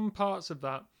are some parts of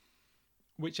that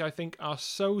which I think are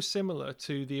so similar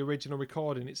to the original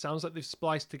recording. It sounds like they've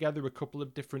spliced together a couple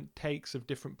of different takes of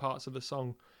different parts of the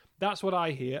song. That's what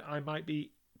I hear. I might be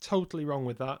totally wrong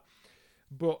with that,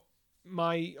 but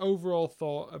my overall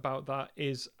thought about that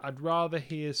is I'd rather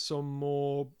hear some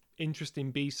more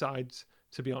interesting B-sides,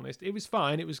 to be honest. It was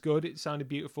fine. It was good. It sounded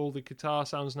beautiful. The guitar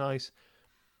sounds nice.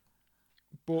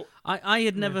 But I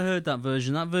had never heard that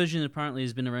version. That version apparently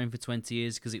has been around for 20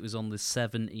 years because it was on the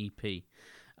 7 EP,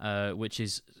 which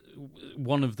is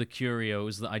one of the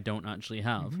curios that I don't actually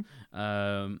have.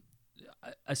 Mm-hmm.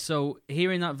 So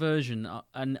hearing that version,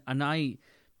 and I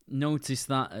noticed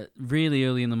that really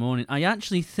early in the morning. I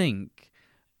actually think,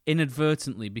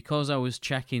 inadvertently, because I was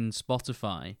checking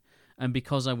Spotify and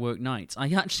because I work nights, I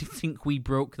actually think we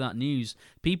broke that news.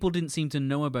 People didn't seem to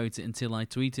know about it until I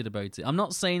tweeted about it. I'm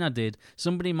not saying I did.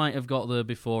 Somebody might have got there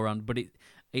beforehand, but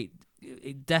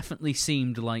it definitely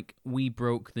seemed like we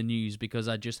broke the news because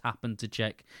I just happened to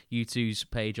check U2's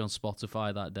page on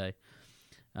Spotify that day.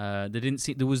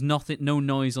 There was no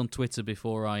noise on Twitter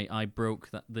before I broke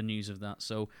the news of that.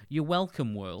 So you're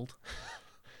welcome, world.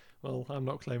 Well, I'm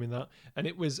not claiming that. And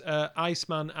it was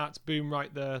Iceman at Boom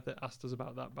Right There that asked us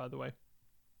about that, by the way.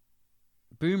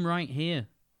 Boom right here.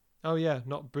 Oh yeah,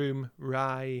 not Boom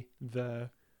Right There.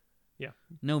 Yeah.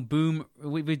 No, Boom.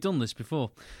 We've done this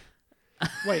before.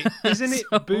 Wait, isn't it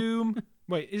Boom?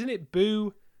 Wait, isn't it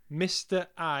Boo Mr.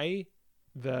 I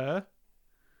there?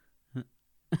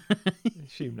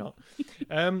 Assume not.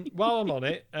 While I'm on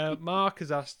it, Mark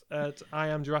has asked at I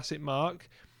Am Jurassic Mark,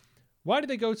 why did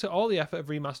they go to all the effort of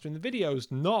remastering the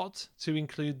videos, not to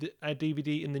include a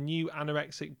DVD in the new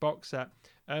Anorexic box set?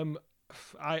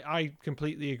 I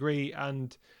completely agree,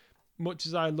 and much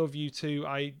as I love U2,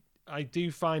 I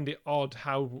do find it odd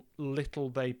how little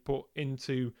they put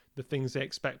into the things they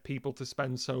expect people to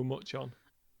spend so much on.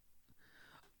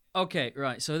 Okay,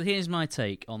 right. So here's my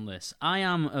take on this. I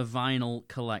am a vinyl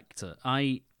collector.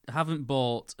 I haven't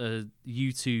bought a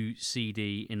U2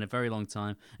 CD in a very long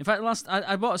time. In fact,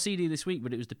 I bought a CD this week,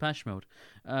 but it was Depeche Mode.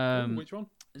 Which one?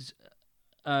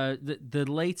 The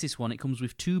latest one. It comes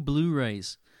with 2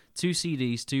 Blu-rays, 2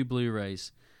 CDs, 2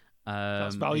 Blu-rays.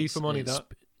 That's value for money.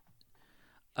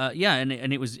 Yeah, and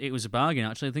it was a bargain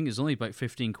actually. I think it's only about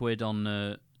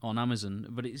 £15 on Amazon,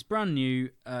 but it's brand new.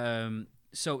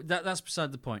 So that's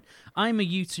beside the point. I'm a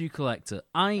U2 collector.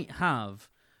 I have,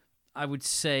 I would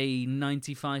say,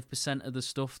 95% of the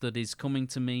stuff that is coming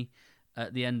to me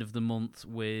at the end of the month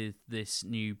with this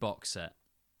new box set.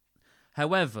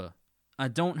 However, I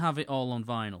don't have it all on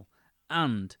vinyl,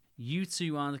 and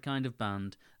U2 are the kind of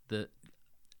band that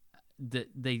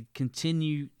they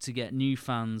continue to get new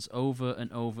fans over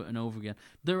and over and over again.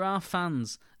 There are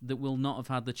fans that will not have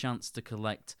had the chance to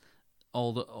collect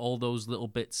all those little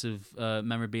bits of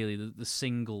memorabilia, the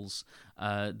singles,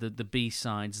 the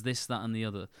B-sides, this, that, and the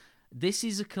other. This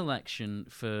is a collection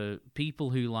for people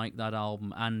who like that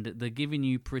album, and they're giving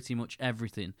you pretty much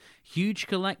everything. Huge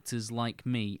collectors like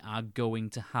me are going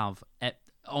to have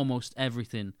almost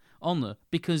everything on there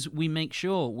because we make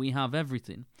sure we have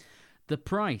everything. The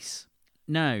price,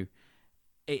 now,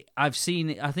 I've seen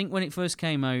it. I think when it first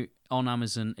came out on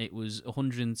Amazon, it was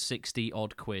 160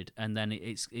 odd quid, and then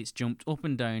it's jumped up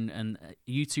and down, and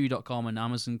U2.com and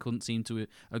Amazon couldn't seem to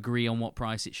agree on what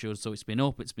price it should, so it's been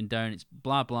up, it's been down, it's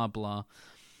blah blah blah.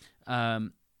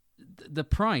 The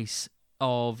price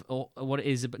of what it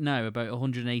is now, about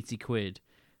 180 quid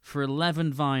for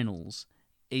 11 vinyls,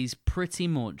 is pretty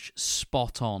much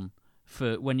spot on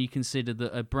for when you consider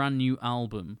that a brand new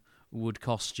album would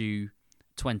cost you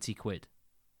 20 quid.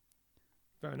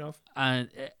 Fair enough. And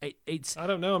it's. I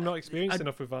don't know. I'm not experienced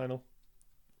enough with vinyl.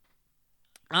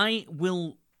 I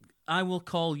will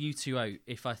call U2 out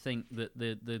if I think that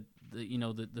the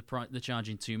they're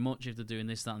charging too much, if they're doing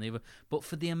this, that, and the other. But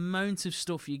for the amount of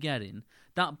stuff you're getting,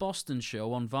 that Boston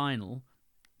show on vinyl,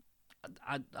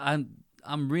 I'm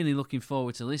really looking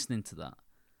forward to listening to that.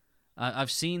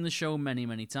 I've seen the show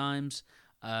many times.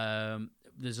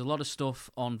 There's a lot of stuff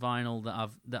on vinyl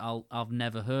that I've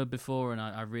never heard before, and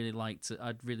I'd really like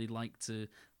to.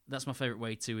 That's my favorite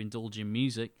way to indulge in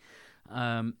music.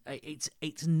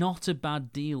 It's not a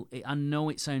bad deal. I know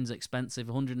it sounds expensive,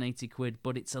 180 quid,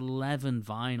 but it's 11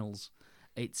 vinyls.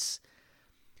 It's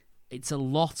a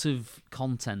lot of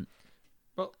content.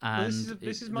 Well, and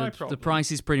this is my problem. The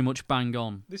price is pretty much bang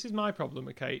on. This is my problem.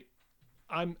 Okay,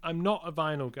 I'm not a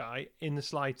vinyl guy in the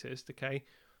slightest. Okay,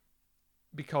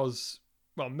 because.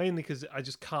 Well, mainly because I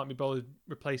just can't be bothered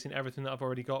replacing everything that I've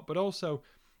already got. But also,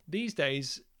 these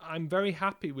days, I'm very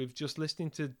happy with just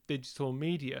listening to digital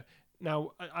media.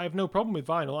 Now, I have no problem with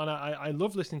vinyl, and I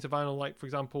love listening to vinyl, like, for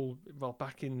example, well,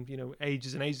 back in,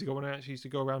 ages and ages ago when I actually used to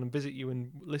go around and visit you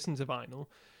and listen to vinyl.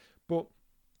 But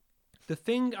the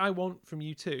thing I want from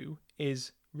U2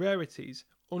 is rarities,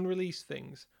 unreleased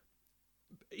things.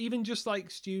 Even just like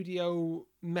studio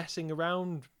messing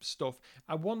around stuff.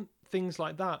 I want things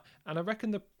like that, and I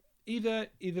reckon either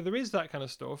there is that kind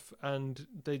of stuff and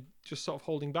they're just sort of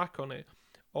holding back on it,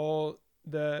 or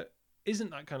there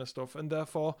isn't that kind of stuff, and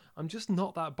therefore I'm just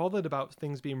not that bothered about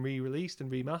things being re-released and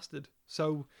remastered.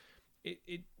 So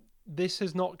this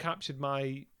has not captured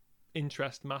my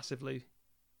interest massively.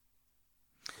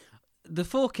 The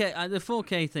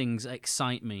 4K things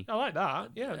excite me. I like that.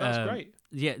 Yeah, that's great.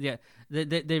 Yeah,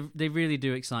 they really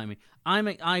do excite me. I'm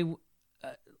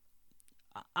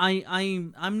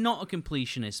not a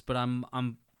completionist, but I'm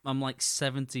like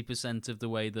 70% of the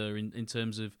way there in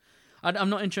terms of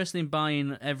I'm not interested in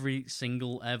buying every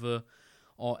single ever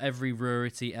or every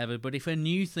rarity ever. But if a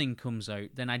new thing comes out,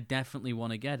 then I definitely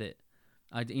want to get it.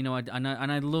 I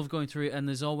love going through it. And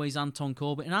there's always Anton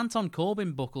Corbijn. An Anton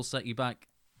Corbijn book will set you back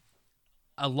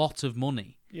a lot of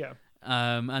money. Yeah.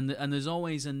 And there's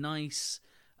always a nice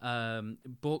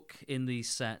book in these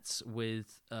sets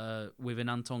with an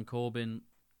Anton Corbijn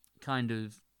kind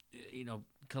of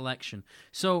collection.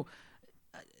 So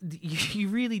you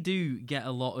really do get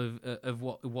a lot of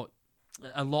what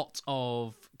a lot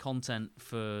of content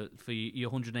for your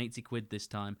 180 quid this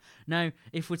time. Now,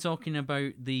 if we're talking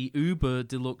about the Uber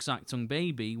Deluxe Achtung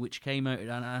Baby, which came out,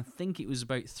 and I think it was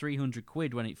about 300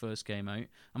 quid when it first came out.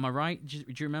 Am I right? Do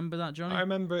you remember that, Johnny? I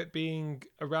remember it being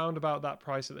around about that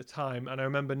price at the time, and I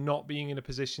remember not being in a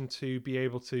position to be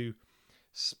able to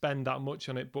spend that much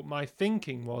on it. But my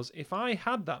thinking was, if I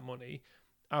had that money,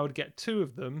 I would get 2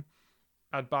 of them.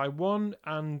 I'd buy one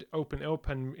and open it up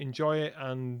and enjoy it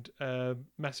and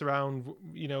mess around,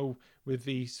 with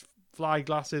these fly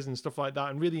glasses and stuff like that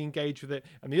and really engage with it.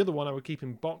 And the other one I would keep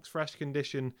in box fresh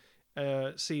condition,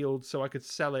 sealed, so I could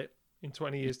sell it in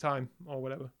 20 years' time or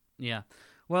whatever. Yeah.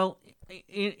 Well,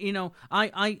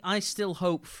 I still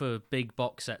hope for big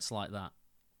box sets like that.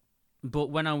 But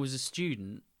when I was a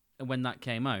student, when that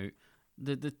came out,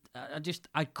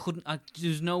 I couldn't.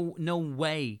 There's no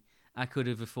way I could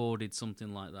have afforded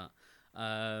something like that.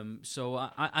 So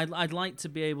I'd like to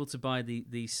be able to buy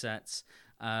these sets,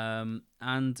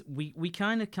 and we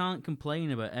kind of can't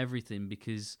complain about everything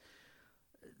because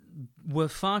we're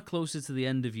far closer to the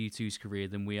end of U2's career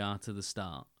than we are to the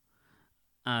start,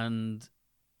 and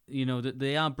that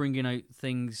they are bringing out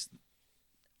things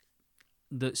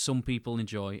that some people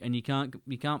enjoy, and you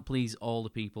can't please all the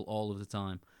people all of the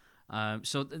time.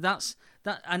 So that's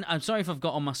that, and I'm sorry if I've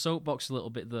got on my soapbox a little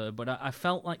bit there, but I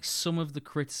felt like some of the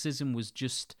criticism was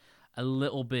just a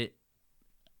little bit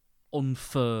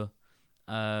unfair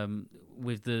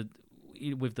with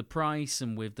the price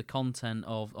and with the content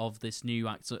of this new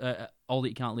All That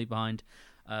You Can't Leave Behind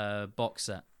box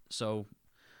set. So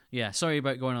yeah, sorry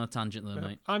about going on a tangent there,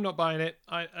 mate. I'm not buying it.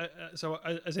 I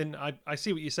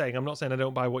see what you're saying. I'm not saying I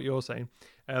don't buy what you're saying.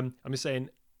 I'm just saying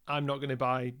I'm not going to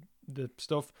buy the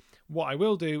stuff. What I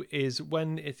will do is,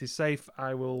 when it is safe,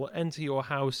 I will enter your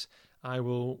house, I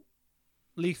will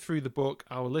leaf through the book,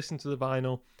 I will listen to the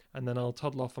vinyl, and then I'll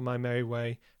toddle off on my merry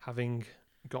way, having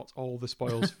got all the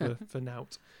spoils for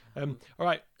Nout. All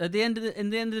right. In the end of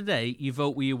the day, you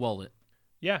vote with your wallet.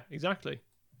 Yeah, exactly.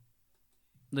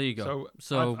 There you go.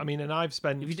 So and I've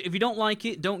spent. If you don't like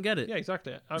it, don't get it. Yeah,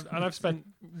 exactly. I've spent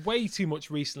way too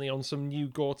much recently on some new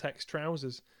Gore-Tex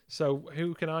trousers. So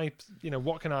what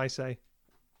can I say?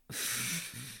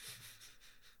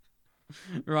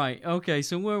 Right. Okay.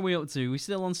 So where are we up to? We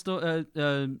still on stuck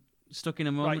in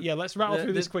a moment. Right. Yeah. Let's rattle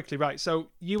through this quickly. Right. So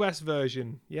US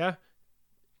version. Yeah.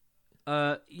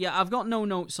 Yeah. I've got no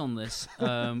notes on this.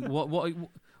 What?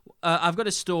 I've got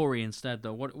a story instead,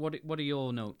 though. What are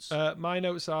your notes? My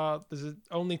notes are: there's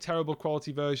only terrible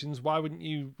quality versions. Why wouldn't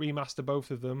you remaster both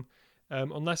of them?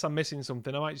 Unless I'm missing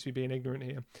something, I might just be being ignorant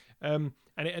here. And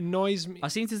it annoys me. I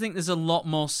seem to think there's a lot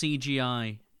more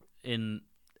CGI in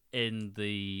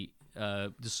the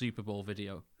Super Bowl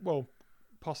video. Well,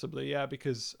 possibly, yeah,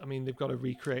 because they've got to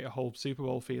recreate a whole Super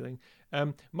Bowl feeling.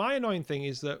 My annoying thing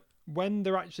is that when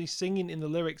they're actually singing in the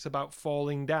lyrics about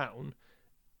falling down,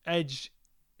 Edge,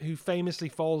 who famously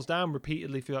falls down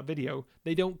repeatedly through that video,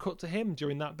 they don't cut to him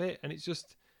during that bit, and it's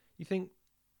just, you think,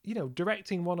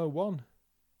 directing 101.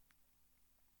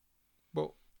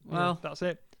 But that's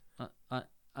it.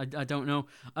 I don't know.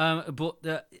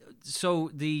 But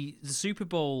so the Super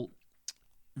Bowl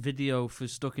video for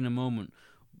Stuck in a Moment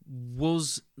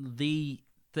was the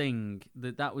thing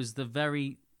that was the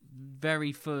very,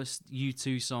 very first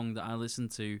U2 song that I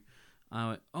listened to. I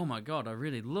went, oh my God, I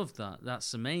really love that.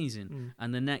 That's amazing.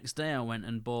 And the next day I went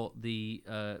and bought the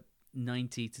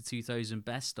 90 to 2000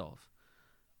 best of.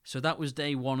 So that was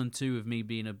day 1 and 2 of me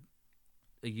being a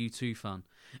U2 fan.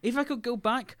 If I could go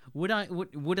back, would I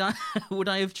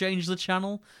have changed the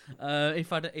channel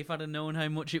if I'd have known how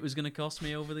much it was going to cost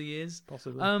me over the years?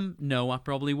 Possibly. No, I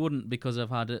probably wouldn't, because I've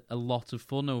had a lot of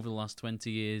fun over the last 20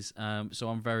 years. So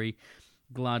I'm very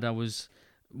glad I was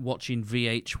watching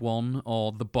VH1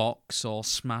 or The Box or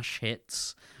Smash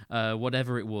Hits,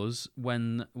 whatever it was,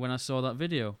 when I saw that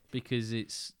video, because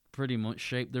it's pretty much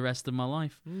shaped the rest of my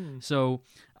life. So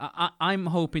I'm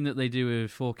hoping that they do a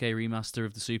 4K remaster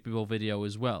of the Super Bowl video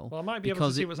as well. Well, I might be able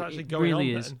to see what's actually going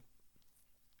really on is.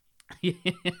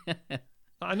 Then.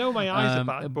 I know my eyes are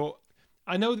bad, but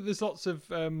I know that there's lots of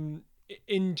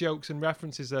in jokes and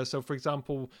references there. So, for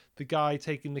example, the guy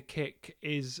taking the kick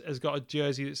has got a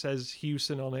jersey that says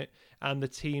Houston on it, and the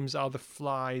teams are the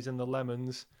Flies and the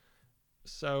Lemons.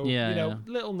 So, Yeah.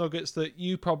 little nuggets that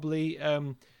you probably,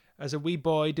 as a wee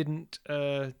boy, didn't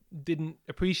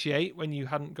appreciate when you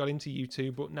hadn't got into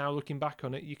U2, but now looking back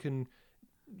on it, you can,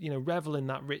 revel in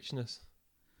that richness.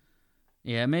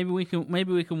 Yeah, maybe we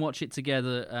can watch it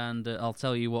together, and I'll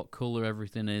tell you what colour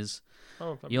everything is.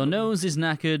 Oh, Your nose is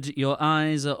knackered, your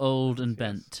eyes are old and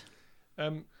bent.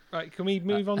 Right, can we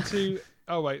move on to...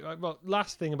 Oh, wait. Well,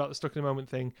 last thing about the stuck in a moment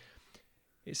thing.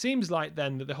 It seems like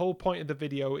then that the whole point of the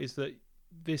video is that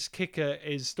this kicker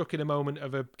is stuck in a moment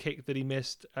of a kick that he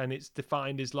missed, and it's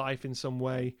defined his life in some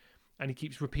way, and he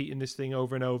keeps repeating this thing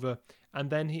over and over. And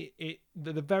then at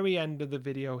the very end of the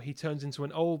video, he turns into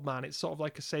an old man. It's sort of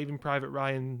like a Saving Private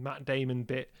Ryan, Matt Damon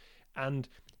bit, and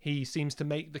he seems to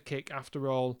make the kick after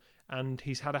all, and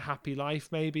he's had a happy life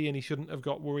maybe, and he shouldn't have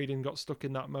got worried and got stuck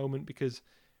in that moment because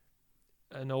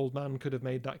an old man could have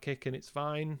made that kick and it's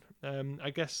fine.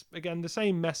 I guess, again, the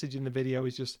same message in the video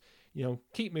is just,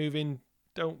 keep moving,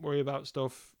 don't worry about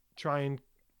stuff, try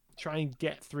and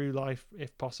get through life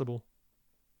if possible.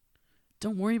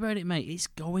 Don't worry about it, mate. It's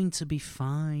going to be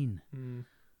fine.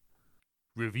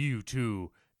 Review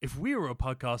 2. If we were a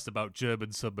podcast about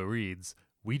German submarines,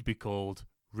 we'd be called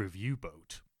Review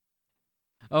Boat.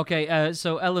 Okay,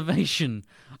 so Elevation.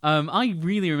 I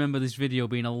really remember this video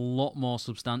being a lot more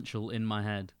substantial in my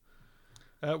head.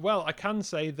 Well, I can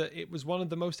say that it was one of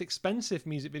the most expensive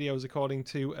music videos according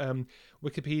to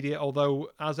Wikipedia, although,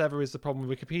 as ever is the problem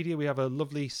with Wikipedia, we have a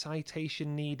lovely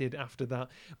citation needed after that.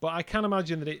 But I can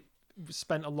imagine that it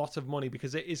spent a lot of money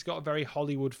because it's got a very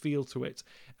Hollywood feel to it.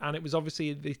 And it was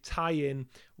obviously the tie-in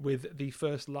with the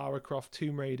first Lara Croft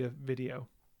Tomb Raider video.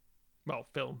 Well,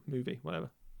 film, movie,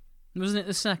 whatever. Wasn't it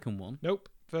the second one? Nope,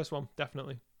 first one,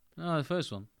 definitely. Oh, the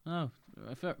first one. Oh,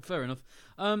 fair enough.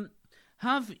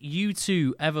 Have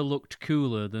U2 ever looked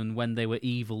cooler than when they were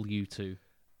evil U2?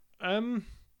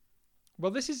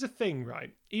 Well, this is the thing,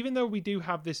 right? Even though we do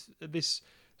have this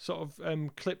sort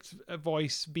of clipped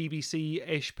voice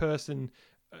BBC-ish person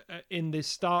in the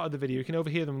start of the video, you can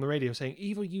overhear them on the radio saying,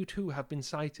 "Evil U2 have been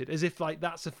sighted," as if like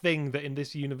that's a thing that in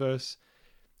this universe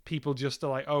people just are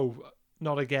like, "Oh,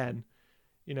 not again."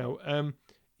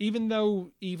 Even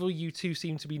though Evil U2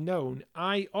 seem to be known,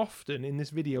 I often in this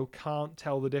video can't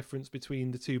tell the difference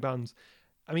between the two bands.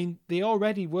 I mean, they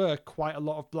already were quite a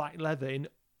lot of black leather in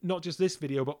not just this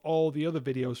video, but all the other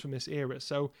videos from this era.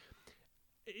 So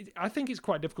I think it's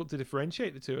quite difficult to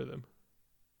differentiate the two of them.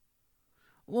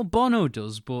 Well, Bono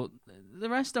does, but the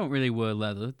rest don't really wear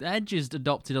leather. Edge has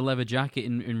adopted a leather jacket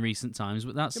in recent times,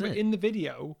 but that's it. But in the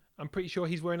video, I'm pretty sure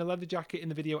he's wearing a leather jacket in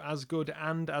the video as good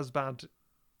and as bad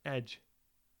Edge.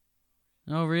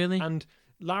 Oh, really? And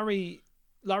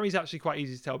Larry's actually quite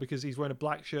easy to tell because he's wearing a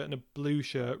black shirt and a blue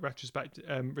shirt,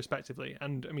 respectively.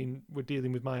 And I mean, we're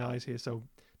dealing with my eyes here, so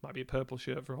it might be a purple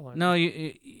shirt for all I know. No,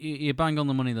 you bang on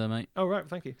the money there, mate. Oh, right,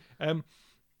 thank you.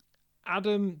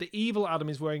 Adam, the evil Adam,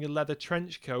 is wearing a leather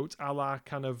trench coat, a la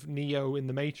kind of Neo in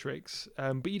the Matrix,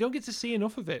 but you don't get to see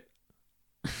enough of it.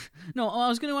 No, I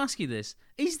was going to ask you this: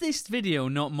 is this video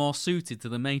not more suited to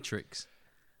the Matrix?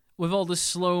 With all the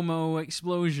slow-mo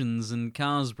explosions and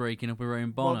cars breaking up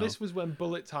around Bono. Well, this was when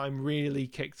Bullet Time really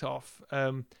kicked off,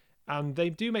 and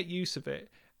they do make use of it.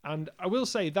 And I will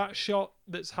say that shot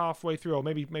that's halfway through, or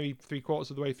maybe 3/4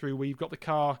 of the way through, where you've got the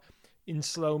car in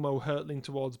slow-mo hurtling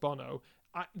towards Bono,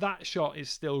 that shot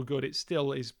is still good. It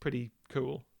still is pretty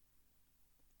cool.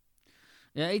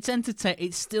 Yeah,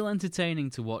 it's still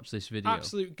entertaining to watch this video.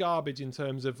 Absolute garbage in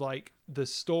terms of like the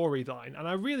storyline, and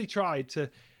I really tried to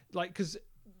because.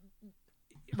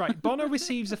 Right, Bono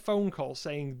receives a phone call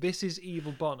saying, "This is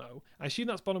evil Bono." I assume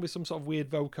that's Bono with some sort of weird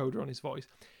vocoder on his voice.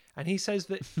 And he says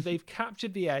that they've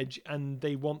captured the Edge and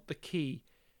they want the key.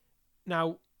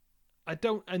 Now,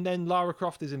 and then Lara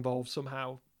Croft is involved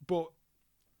somehow, but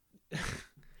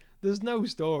there's no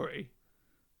story.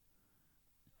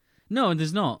 No,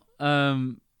 there's not. I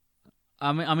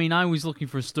mean, I was looking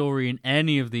for a story in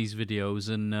any of these videos,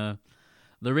 and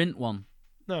there isn't one.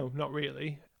 No, not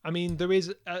really. I mean,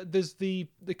 there's the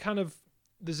kind of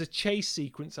there's a chase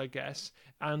sequence, I guess,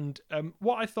 and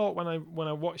what I thought when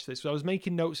I watched this, I was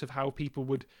making notes of how people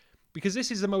would, because this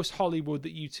is the most Hollywood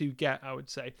that U2 get, I would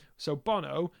say. So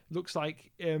Bono looks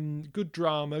like good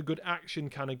drama, good action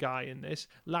kind of guy in this.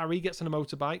 Larry gets on a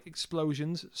motorbike,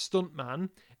 explosions, stuntman.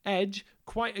 Edge,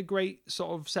 quite a great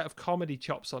sort of set of comedy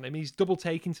chops on him. He's double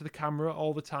taking to the camera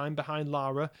all the time behind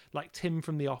Lara, like Tim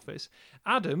from The Office.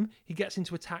 Adam, he gets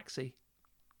into a taxi.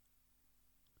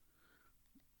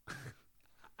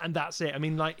 And that's it. I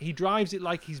mean, like, he drives it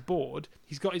like he's bored.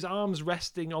 He's got his arms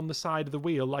resting on the side of the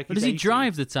wheel like But he's does he 80.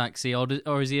 drive the taxi,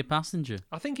 or is he a passenger?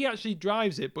 I think he actually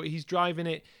drives it, but he's driving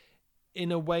it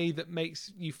in a way that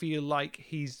makes you feel like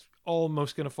he's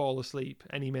almost going to fall asleep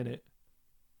any minute.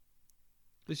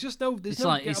 There's no get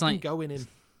up and going in.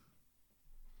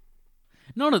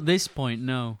 Not at this point,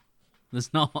 no.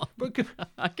 There's not. But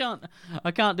I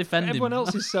can't defend him. everyone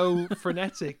else is so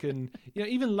frenetic, and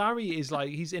even Larry is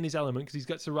like, he's in his element because he's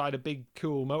got to ride a big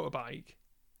cool motorbike.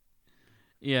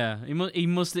 Yeah, he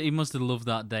must have loved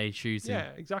that day shooting. Yeah,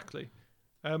 exactly.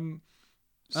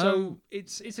 So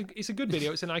it's a good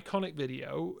video. It's an iconic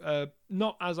video.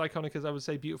 Not as iconic as I would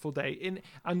say "Beautiful Day."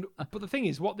 But the thing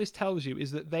is, what this tells you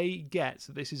is that they get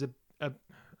that this is a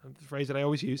phrase that I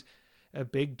always use, a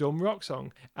big dumb rock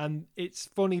song. And it's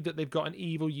funny that they've got an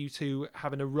evil U2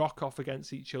 having a rock off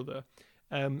against each other.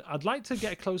 I'd like to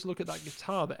get a closer look at that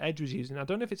guitar that Edge was using. I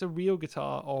don't know if it's a real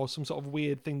guitar or some sort of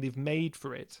weird thing they've made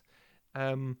for it.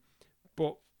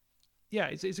 But yeah,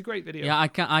 it's a great video. Yeah,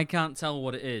 I can't tell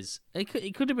what it is.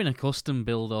 It could have been a custom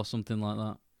build or something like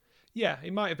that. Yeah,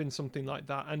 it might have been something like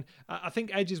that. And I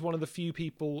think Edge is one of the few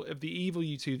people of the evil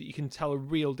U2 that you can tell a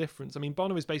real difference. I mean,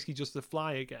 Bono is basically just the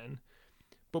fly again.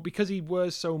 But because he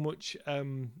wears so much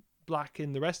black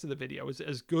in the rest of the video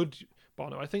as good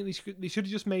Bono, I think they should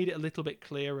have just made it a little bit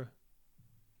clearer.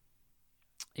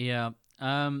 Yeah,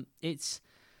 it's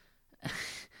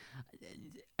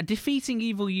defeating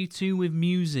Evil U2 with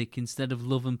music instead of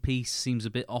Love and Peace seems a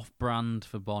bit off-brand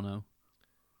for Bono.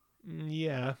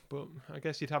 Yeah, but I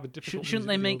guess you'd have a difficult. Shouldn't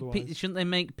they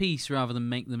make peace rather than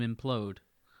make them implode?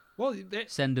 Well,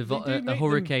 send a hurricane them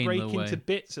their break way. into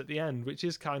bits at the end, which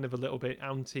is kind of a little bit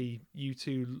anti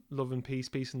U2 Love and Peace,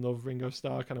 Peace and Love, Ringo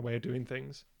Starr kind of way of doing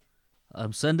things.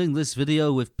 I'm sending this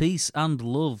video with peace and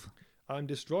love. I'm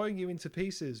destroying you into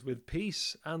pieces with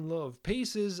peace and love.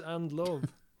 Pieces and love.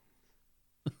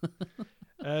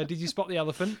 Did you spot the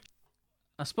elephant?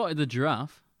 I spotted the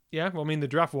giraffe. Yeah, well, I mean, the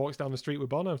giraffe walks down the street with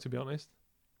Bono, to be honest.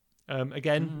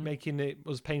 Again, making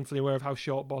us painfully aware of how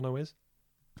short Bono is.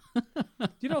 Do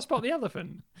you not spot the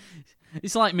elephant?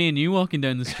 It's like me and you walking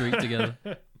down the street together.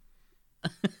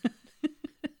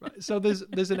 Right, so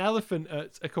there's an elephant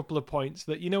at a couple of points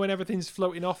that, when everything's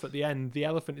floating off at the end, the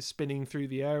elephant is spinning through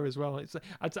the air as well.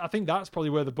 I think that's probably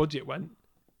where the budget went.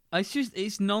 I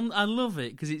love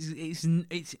it because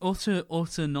it's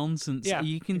utter nonsense. Yeah,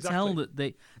 you can exactly.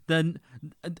 tell that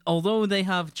although they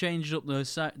have changed up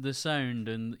the sound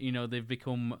and they've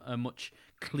become a much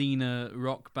cleaner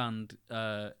rock band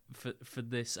for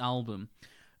this album,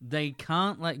 they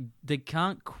can't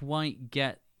quite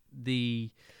get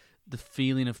the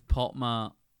feeling of Pop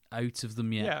Mart out of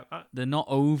them yet. Yeah, they're not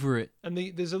over it. And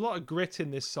there's a lot of grit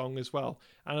in this song as well,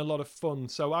 and a lot of fun.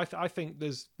 So I think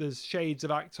there's shades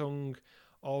of Achtung,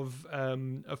 of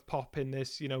pop in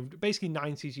this. Basically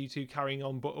 90s U2 carrying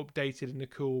on, but updated in a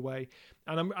cool way.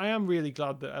 And I am really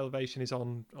glad that Elevation is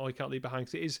on All You Can't Leave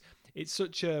Behind, because it's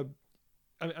such a.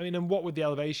 I mean, and what would the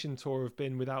Elevation tour have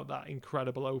been without that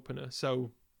incredible opener?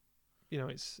 So,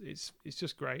 it's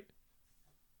just great.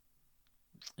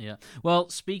 Yeah. Well,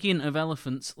 speaking of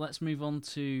elephants, let's move on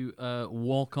to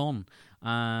Walk On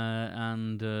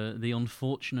and the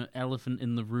unfortunate elephant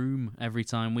in the room every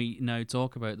time we now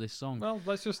talk about this song. Well,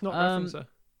 let's just not reference her.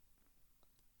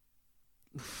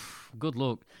 Good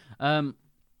luck.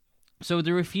 So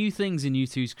there are a few things in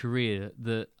U2's career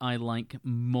that I like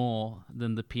more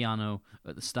than the piano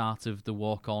at the start of the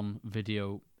Walk On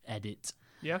video edit.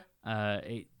 Yeah.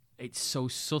 It's so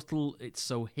subtle, it's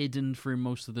so hidden through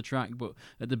most of the track, but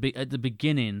at the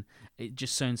beginning, it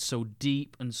just sounds so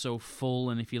deep and so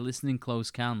full. And if you're listening close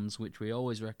cans, which we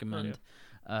always recommend,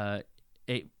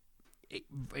 it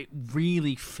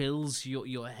really fills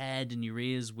your head and your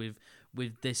ears with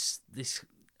this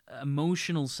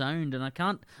emotional sound. And I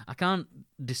can't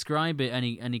describe it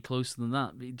any closer than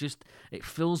that. It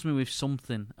fills me with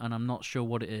something, and I'm not sure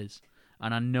what it is,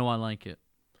 and I know I like it.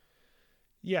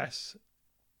 Yes.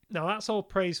 Now that's all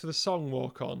praise for the song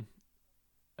Walk On.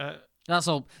 That's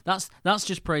all. That's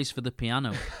just praise for the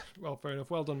piano. Well, fair enough.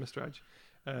 Well done, Mr. Edge,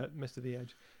 Mr. The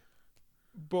Edge.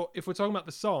 But if we're talking about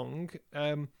the song,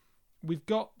 we've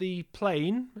got the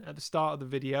plane at the start of the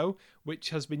video, which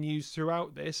has been used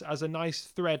throughout this as a nice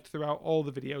thread throughout all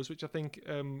the videos, which I think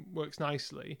works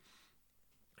nicely.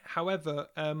 However,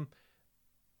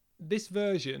 this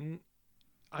version,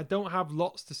 I don't have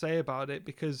lots to say about it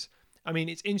because. I mean,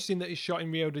 it's interesting that it's shot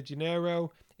in Rio de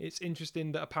Janeiro. It's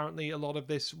interesting that apparently a lot of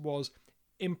this was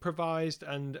improvised,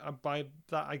 and by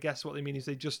that, I guess what they mean is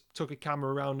they just took a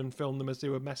camera around and filmed them as they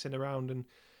were messing around.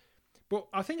 But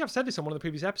I think I've said this on one of the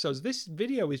previous episodes. This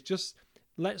video is just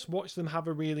let's watch them have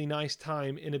a really nice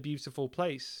time in a beautiful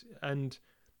place. And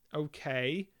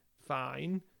okay,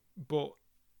 fine, but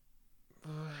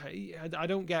I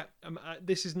don't get.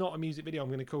 This is not a music video I'm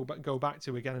going to go back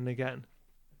to again and again.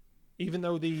 Even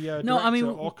though the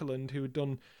director Auckland, who'd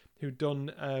done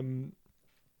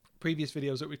previous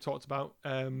videos that we talked about,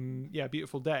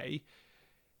 Beautiful Day,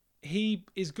 he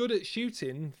is good at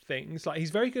shooting things. Like, he's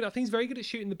very good. I think he's very good at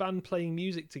shooting the band playing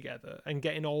music together and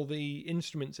getting all the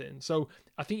instruments in. So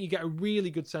I think you get a really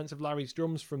good sense of Larry's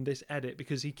drums from this edit,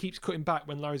 because he keeps cutting back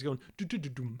when Larry's going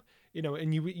dum,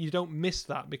 and you don't miss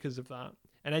that because of that.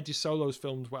 And Edge's solos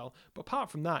filmed well. But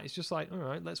apart from that, it's just like, all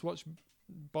right, let's watch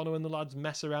Bono and the lads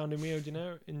mess around in Rio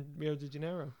de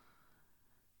Janeiro.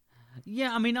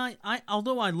 Yeah, I mean, I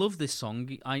although I love this song,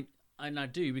 I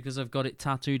do because I've got it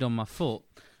tattooed on my foot.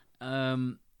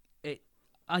 I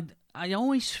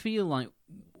always feel like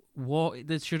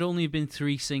there should only have been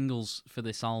 3 singles for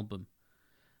this album,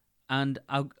 and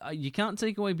you can't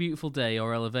take away Beautiful Day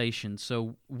or Elevation.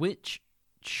 So which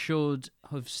should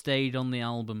have stayed on the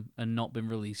album and not been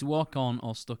released? Walk On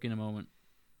or Stuck in a Moment?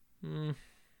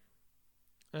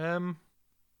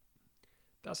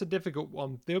 That's a difficult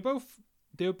one. They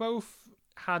were both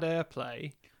had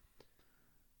airplay,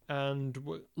 and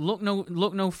look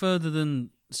no further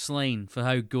than Slain for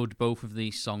how good both of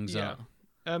these songs are.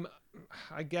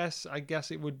 I guess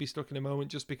it would be Stuck in a Moment,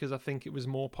 just because I think it was a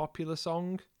more popular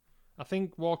song. I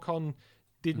think Walk On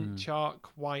didn't chart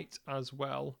quite as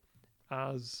well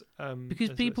as because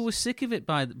people were sick of it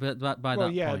by that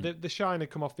point. The Shine had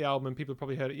come off the album and people had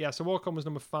probably heard it. Yeah, so Walk On was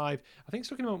number 5. I think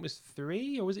Stuck in a Moment was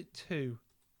 3, or was it 2?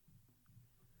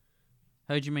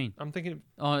 How do you mean? I'm thinking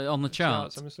on the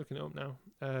charts. I'm just looking it up now.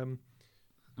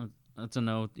 I don't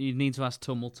know. You need to ask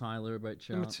Tummel Tyler about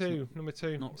charts. Number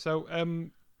two. So, I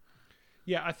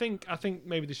think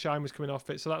maybe The Shine was coming off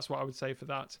it, so that's what I would say for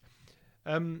that.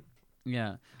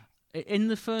 Yeah. In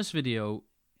the first video,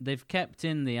 they've kept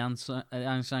in the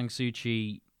Aung San Suu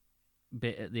Kyi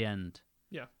bit at the end.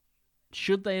 Yeah.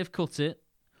 Should they have cut it,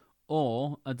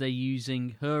 or are they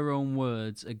using her own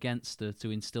words against her to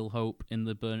instill hope in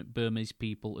the Burmese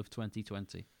people of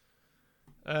 2020?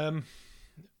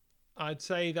 I'd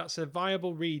say that's a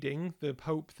viable reading, the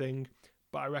hope thing,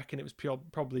 but I reckon it was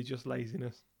probably just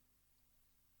laziness.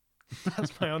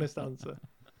 That's my honest answer.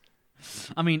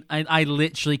 I mean, I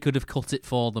literally could have cut it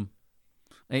for them.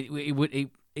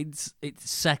 It's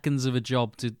seconds of a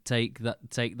job to take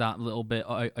that little bit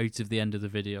out of the end of the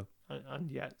video. And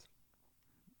yet.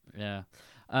 Yeah.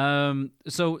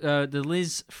 So the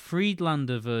Liz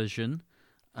Friedlander version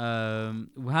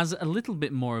has a little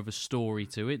bit more of a story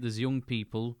to it. There's young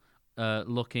people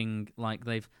looking like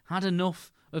they've had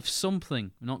enough of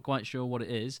something, not quite sure what it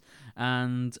is,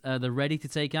 and they're ready to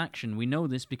take action. We know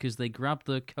this because they grab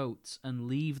their coats and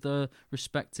leave their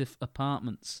respective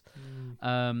apartments.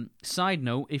 Side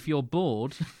note, if you're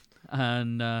bored,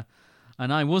 and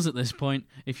I was at this point,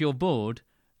 if you're bored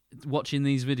watching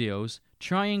these videos,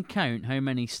 try and count how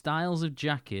many styles of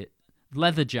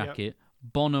leather jacket,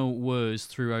 Bono wears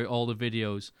throughout all the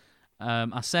videos.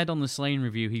 I said on the Slain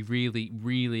review he really,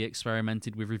 really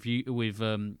experimented with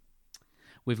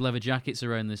leather jackets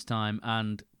around this time,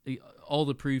 and all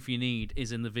the proof you need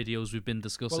is in the videos we've been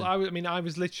discussing. Well, I've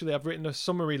written a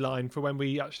summary line for when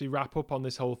we actually wrap up on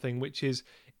this whole thing, which is,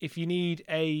 if you need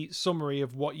a summary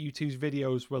of what U2's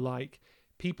videos were like,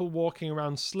 people walking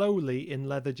around slowly in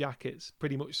leather jackets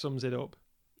pretty much sums it up.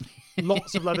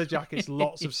 Lots of leather jackets,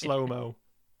 lots of slow-mo.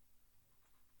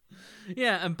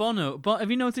 Yeah, and Bono. But have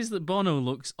you noticed that Bono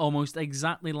looks almost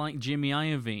exactly like Jimmy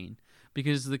Iovine?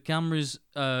 Because the camera's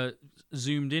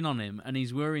zoomed in on him, and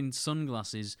he's wearing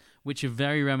sunglasses, which are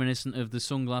very reminiscent of the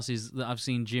sunglasses that I've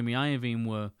seen Jimmy Iovine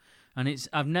wear. And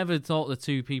I've never thought the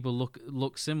two people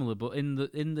look similar, but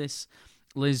in this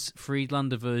Liz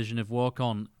Friedlander version of Walk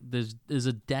On, there's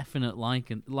a definite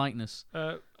likeness.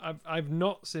 I've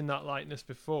not seen that likeness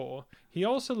before. He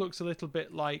also looks a little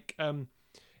bit like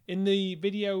in the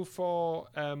video for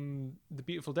the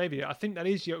Beautiful Day video. I think that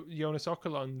is Jonas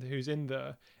Åkerlund who's in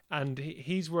there, and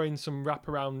he's wearing some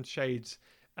wraparound shades.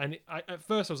 And at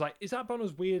first I was like, is that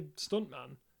Bono's weird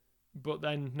stuntman? But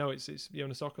then no, it's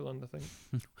Jonas Åkerlund, I think.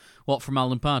 What, from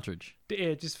Alan Partridge?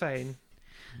 Just fine.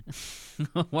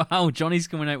 Wow, Johnny's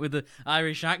coming out with the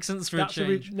Irish accents for a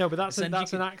change. No, but that's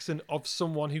an accent of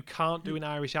someone who can't do an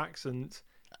Irish accent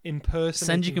impersonating.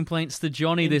 Send your complaints to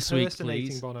Johnny this week,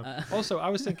 please. Bono. Also, I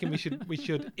was thinking we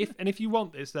should if you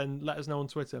want this, then let us know on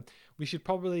Twitter. We should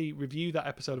probably review that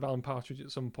episode of Alan Partridge at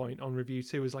some point on Review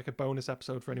 2 as like a bonus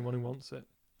episode for anyone who wants it.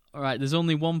 All right, there's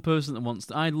only one person that wants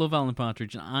to. I love Alan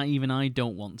Partridge, and I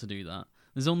don't want to do that.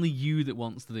 There's only you that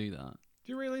wants to do that.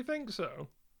 Do you really think so?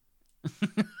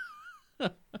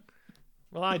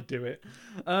 Well, I'd do it.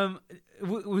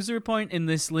 Was there a point in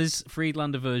this Liz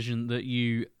Friedlander version that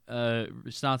you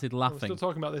started We're laughing? still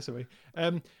talking about this, are we?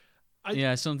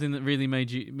 Yeah, something that really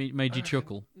made you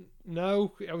chuckle.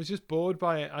 No, I was just bored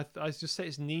by it. I just say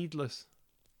it's needless.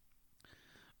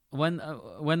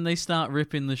 When they start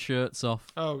ripping the shirts off.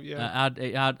 Oh yeah.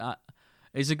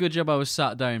 It's a good job I was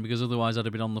sat down, because otherwise I'd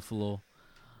have been on the floor.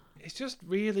 It's just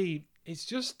really. It's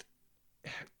just.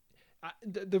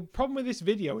 The problem with this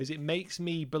video is it makes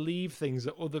me believe things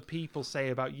that other people say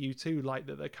about U2, like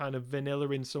that they're kind of vanilla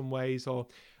in some ways, or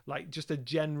like just a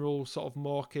general sort of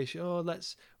mawkish,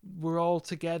 we're all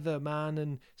together, man,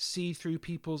 and see through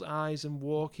people's eyes and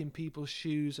walk in people's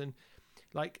shoes. And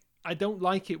like, I don't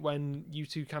like it when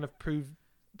U2 kind of prove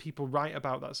people right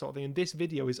about that sort of thing. And this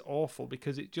video is awful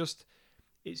because it's just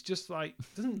like,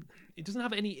 it doesn't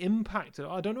have any impact.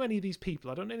 I don't know any of these people.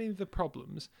 I don't know any of the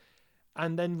problems.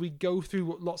 And then we go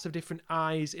through lots of different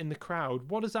eyes in the crowd.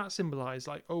 What does that symbolize?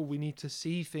 Like, oh, we need to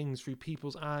see things through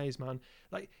people's eyes, man.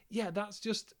 Like, yeah, that's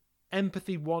just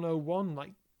empathy 101.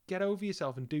 Like, get over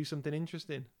yourself and do something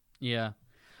interesting. Yeah.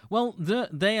 Well,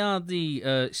 they are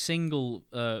the single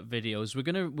videos.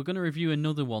 We're gonna review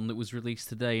another one that was released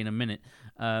today in a minute.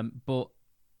 But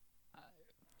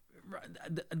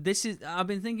I've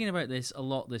been thinking about this a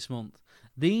lot this month.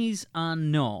 These are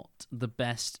not the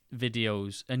best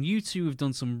videos, and U2 have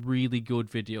done some really good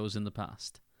videos in the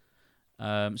past.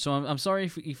 So I'm sorry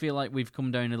if you feel like we've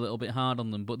come down a little bit hard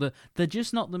on them, but they're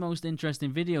just not the most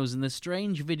interesting videos, and they're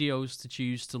strange videos to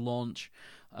choose to launch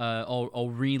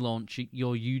or relaunch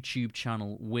your YouTube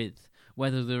channel with,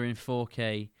 whether they're in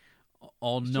 4K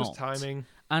or It's not. just timing.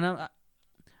 And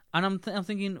I'm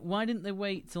thinking, why didn't they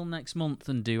wait till next month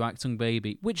and do Actung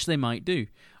Baby, which they might do.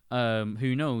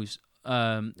 Who knows?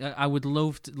 I would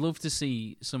love to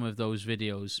see some of those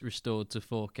videos restored to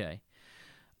 4K.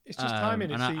 It's just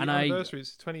timing. It's the anniversary.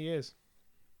 It's 20 years.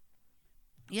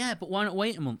 Yeah, but why not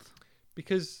wait a month?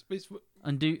 Because it's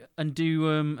and do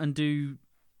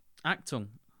Actung.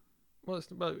 well,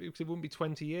 it wouldn't be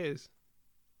 20 years.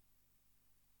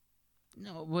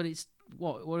 No, but it's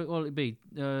what will it be?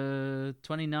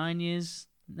 29 years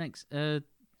next.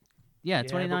 Yeah,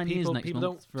 29 years next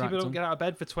month. People don't get out of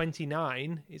bed for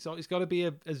 29. It's got to be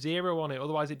a zero on it.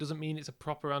 Otherwise, it doesn't mean it's a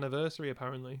proper anniversary,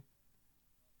 apparently.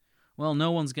 Well,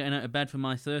 no one's getting out of bed for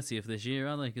my 30th this year,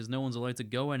 are they? Because no one's allowed to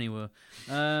go anywhere.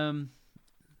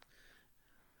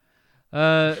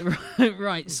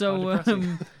 Right. So,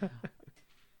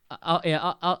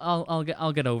 I'll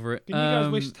get over it. Can you guys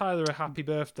wish Tyler a happy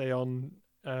birthday on?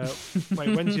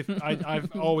 Wait, when's your?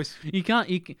 I've always. You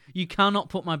cannot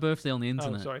put my birthday on the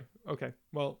internet. Oh, sorry. Okay.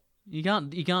 Well, you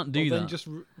can't do that. Then just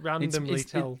randomly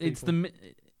tell people.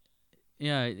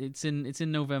 It's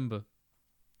in November.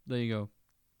 There you go.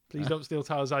 Please don't steal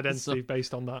Tyler's identity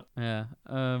based on that. Yeah.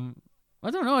 I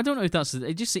don't know. I don't know if that's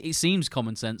it seems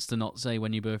common sense to not say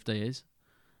when your birthday is.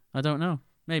 I don't know.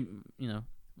 Maybe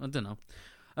I don't know.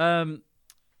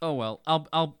 Oh well.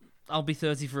 I'll be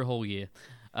 30 for a whole year.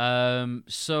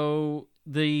 So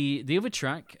the other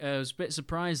track, I was a bit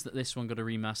surprised that this one got a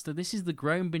remaster. This is The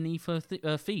Ground Beneath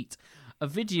Her Feet, a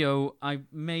video I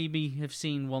maybe have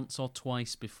seen once or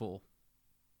twice before.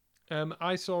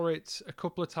 I saw it a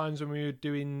couple of times when we were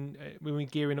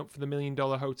gearing up for the $1 Million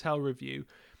Hotel review,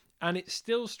 and it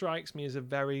still strikes me as a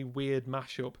very weird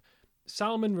mashup.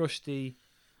 Salman Rushdie,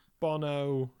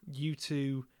 Bono,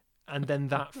 U2, and then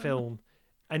that film.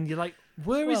 And you're like,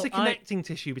 where is the connecting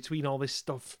tissue between all this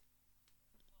stuff?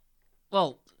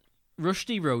 Well,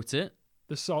 Rushdie wrote it.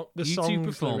 The song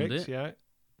performed lyrics, it. Yeah.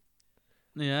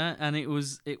 Yeah, and it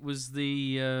was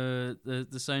the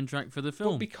soundtrack for the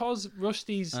film. But because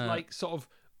Rushdie's sort of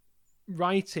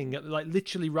writing, like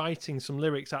literally writing some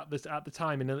lyrics at the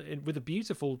time, with a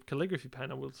beautiful calligraphy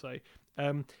pen, I will say.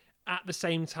 At the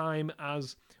same time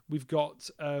as we've got.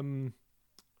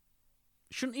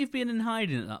 Shouldn't he have been in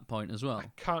hiding at that point as well?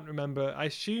 I can't remember. I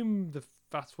assume the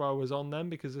Fatwa was on them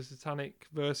because the Satanic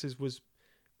Verses was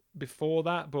before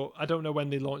that, but I don't know when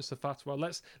they launched the Fatwa.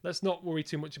 Let's not worry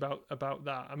too much about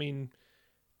that. I mean,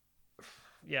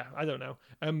 yeah, I don't know.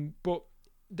 But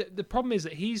the problem is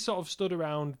that he's sort of stood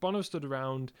around, Bono stood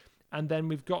around, and then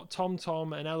we've got Tom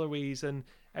Tom and Eloise and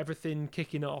everything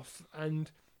kicking off,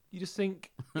 and you just think,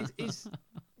 is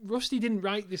Rusty didn't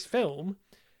write this film?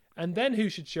 And then who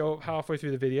should show up halfway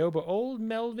through the video but old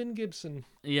Melvin Gibson?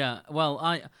 Yeah, well,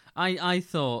 I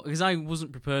thought, because I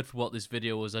wasn't prepared for what this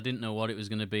video was. I didn't know what it was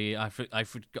going to be. I'd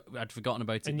forgotten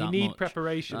about it that much. And you need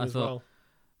preparation as well.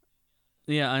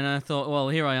 Yeah, and I thought, well,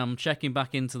 here I am checking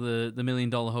back into the $1 Million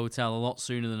Hotel a lot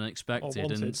sooner than expected,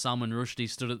 and Salman Rushdie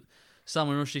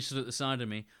Salman Rushdie stood at the side of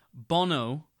me.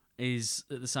 Bono is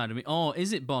at the side of me. Or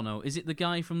is it Bono? Is it the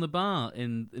guy from the bar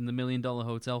in the $1 Million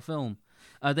Hotel film?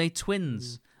 Are they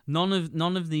twins? None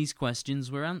of these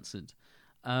questions were answered.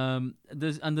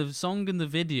 The song and the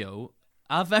video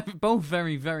are both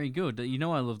very, very good. You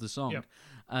know I love the song. Yep.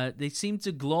 They seem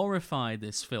to glorify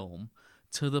this film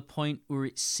to the point where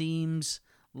it seems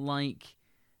like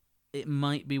it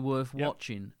might be worth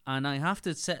watching. And I have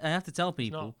to tell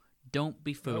people, don't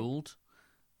be fooled.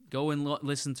 Go and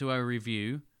listen to our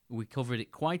review. We covered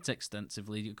it quite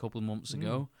extensively a couple of months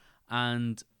ago,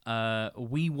 and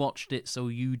we watched it so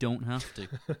you don't have to.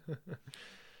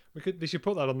 They should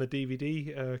put that on the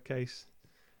DVD case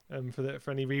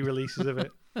for any re-releases of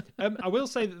it. I will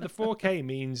say that the 4K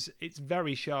means it's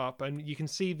very sharp, and you can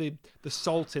see the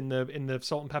salt in the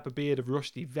salt and pepper beard of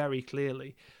Rushdie very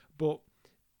clearly. But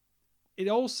it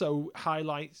also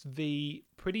highlights the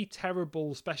pretty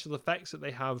terrible special effects that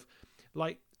they have.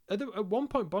 Like at one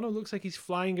point, Bono looks like he's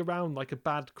flying around like a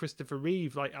bad Christopher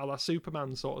Reeve, like a la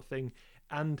Superman sort of thing,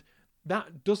 and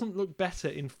that doesn't look better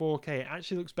in 4K. It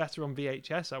actually looks better on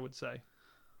VHS, I would say.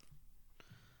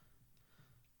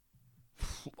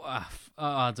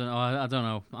 I don't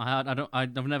know.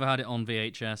 I've never had it on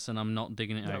VHS, and I'm not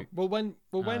digging it out. Well, when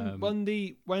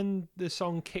the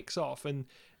song kicks off and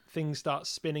things start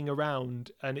spinning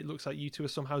around, and it looks like you two are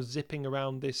somehow zipping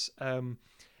around this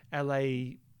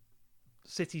LA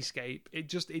cityscape,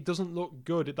 it doesn't look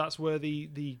good. That's where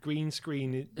the green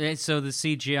screen. So the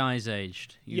CGI's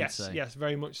aged. Yes,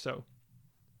 very much so.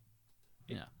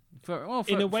 Yeah.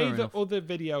 In a way that other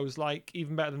videos, like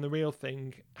Even Better Than the Real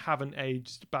Thing, haven't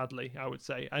aged badly, I would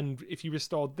say. And if you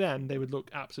restored them, they would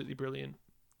look absolutely brilliant.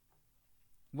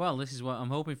 Well, this is what I'm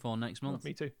hoping for next month.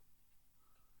 Me too.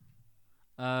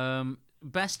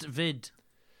 Best vid.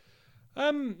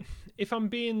 If I'm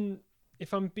being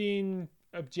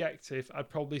objective, I'd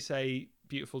probably say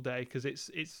Beautiful Day, because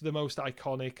it's the most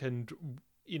iconic and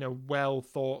well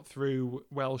thought through,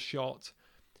 well shot.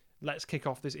 Let's kick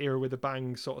off this era with a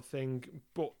bang sort of thing.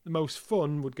 But the most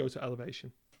fun would go to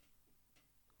Elevation.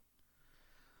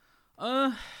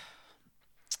 Yeah,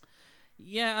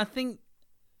 I think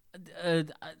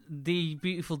the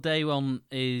Beautiful Day one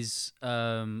is.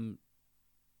 In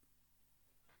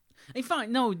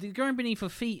fact, no, the Ground Beneath Her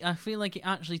Feet, I feel like it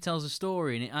actually tells a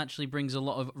story and it actually brings a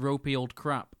lot of ropey old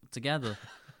crap together.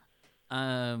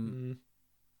 But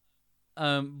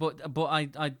I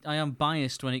am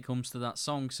biased when it comes to that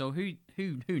song, so who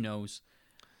knows?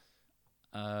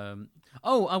 I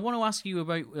want to ask you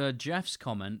about Jeff's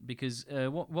comment, because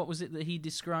what was it that he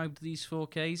described these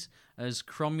 4Ks as?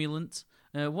 Cromulent.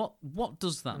 What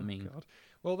does that mean? God.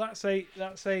 Well, that's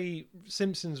a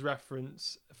Simpsons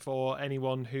reference for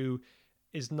anyone who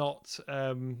is not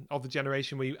of the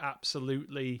generation where you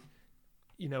absolutely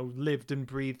lived and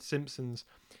breathed Simpsons,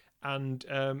 and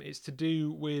it's to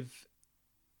do with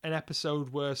an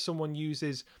episode where someone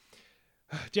uses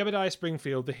Jebediah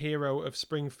Springfield, the hero of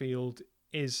Springfield,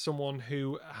 is someone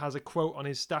who has a quote on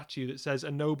his statue that says,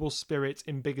 "A noble spirit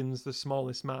embiggens the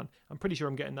smallest man." I'm pretty sure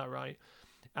I'm getting that right.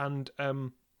 And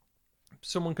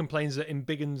someone complains that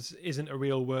embiggens isn't a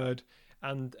real word,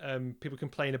 and people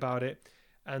complain about it.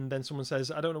 And then someone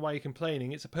says, "I don't know why you're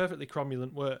complaining. It's a perfectly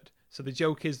cromulent word." So the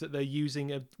joke is that they're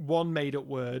using one made-up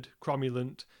word,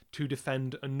 cromulent, to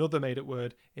defend another made-up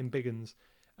word, embiggens.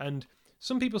 And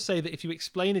some people say that if you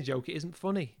explain a joke, it isn't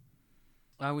funny.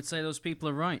 I would say those people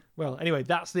are right. Well, anyway,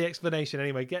 that's the explanation.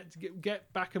 Anyway,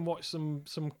 get back and watch some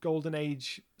Golden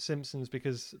Age Simpsons,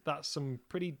 because that's some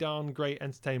pretty darn great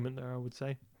entertainment there, I would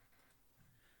say.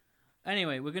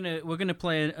 Anyway, we're gonna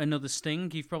play another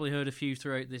sting. You've probably heard a few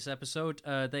throughout this episode.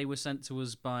 They were sent to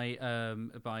us by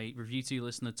Review 2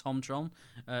 listener Tom Tron.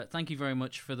 Thank you very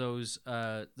much for those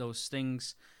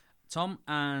stings, Tom.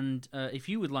 And if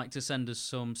you would like to send us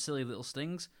some silly little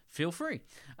stings, feel free.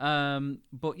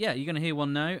 But yeah, you're gonna hear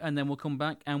one now, and then we'll come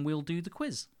back and we'll do the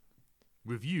quiz.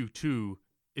 Review 2.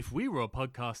 If we were a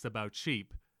podcast about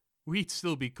sheep, we'd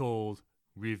still be called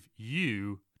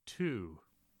Review 2.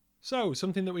 So,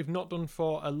 something that we've not done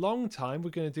for a long time, we're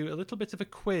going to do a little bit of a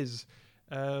quiz.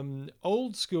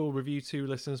 Old school Review 2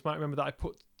 listeners might remember that I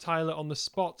put Tyler on the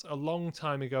spot a long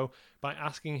time ago by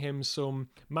asking him some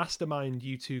Mastermind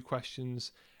U2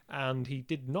 questions, and he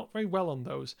did not very well on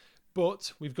those.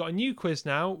 But we've got a new quiz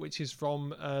now, which is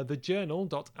from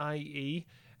thejournal.ie,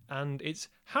 and it's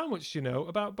how much do you know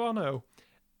about Bono?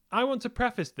 I want to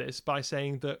preface this by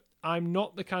saying that I'm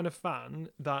not the kind of fan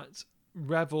that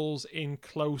revels in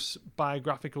close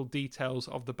biographical details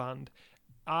of the band.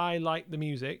 I like the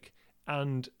music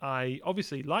and I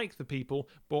obviously like the people,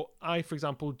 but I, for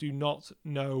example, do not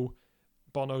know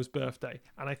Bono's birthday,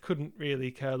 and I couldn't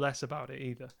really care less about it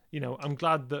either. You know, I'm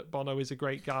glad that Bono is a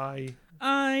great guy.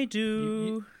 I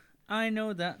do. I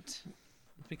know that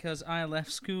because I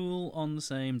left school on the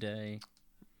same day.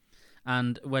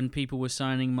 And when people were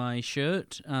signing my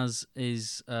shirt, as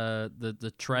is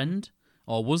the trend,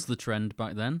 or was the trend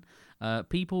back then,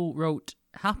 people wrote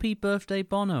 "Happy Birthday,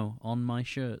 Bono" on my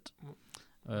shirt,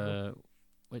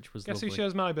 which was Guess lovely. who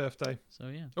shares my birthday? So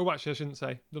yeah. Oh, actually, I shouldn't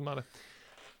say. Doesn't matter.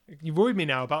 You worried me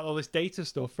now about all this data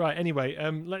stuff. Right. Anyway,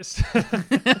 let's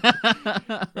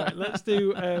let's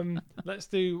do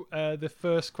the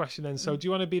first question then. So, do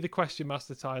you want to be the question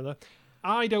master, Tyler?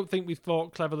 I don't think we've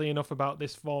thought cleverly enough about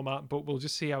this format, but we'll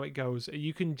just see how it goes.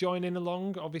 You can join in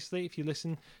along, obviously, if you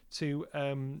listen to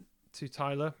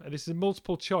Tyler. This is a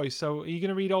multiple choice, so are you going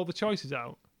to read all the choices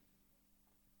out?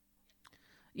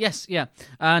 Yes, yeah.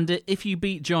 And if you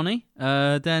beat Johnny,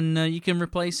 then you can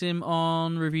replace him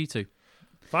on Review 2.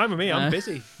 Fine with me, I'm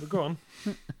busy. But go on.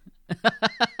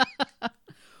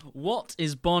 What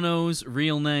is Bono's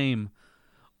real name?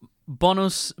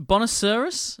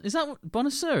 Bonosaurus? Is that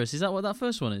Bonosaurus? Is that what that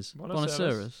first one is?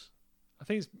 Bonosaurus. I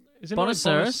think it's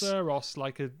Bonosaurus.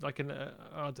 Like Bonosaurus, like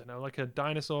I don't know, like a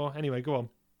dinosaur. Anyway, go on.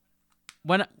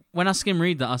 When I asked him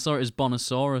read that, I saw it as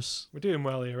Bonosaurus. We're doing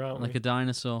well here, aren't we? Like a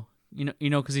dinosaur. You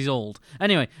know, because he's old.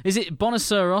 Anyway, is it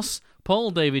Bonosaurus,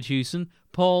 Paul David Hewson,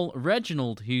 Paul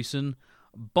Reginald Hewson,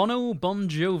 Bono Bon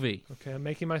Jovi? Okay, I'm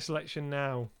making my selection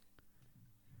now.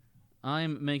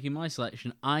 I'm making my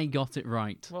selection. I got it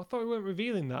right. Well, I thought we weren't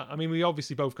revealing that. I mean, we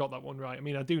obviously both got that one right. I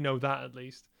mean, I do know that at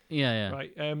least. Yeah.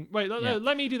 Right.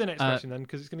 Let me do the next question then,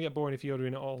 because it's going to get boring if you're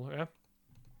doing it all. Yeah.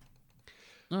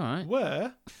 All right.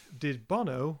 Where did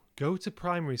Bono go to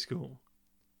primary school?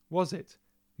 Was it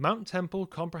Mount Temple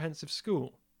Comprehensive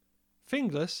School,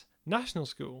 Finglas National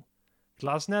School,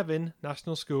 Glasnevin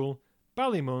National School,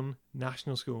 Ballymun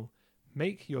National School?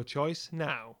 Make your choice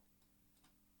now.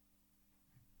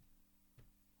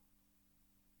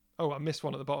 Oh, I missed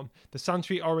one at the bottom. The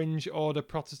Santry Orange Order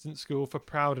Protestant School for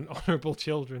Proud and Honourable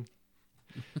Children.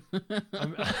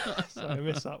 Sorry, I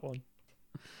missed that one.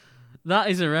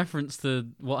 That is a reference to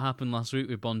what happened last week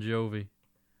with Bon Jovi.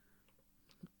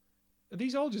 Are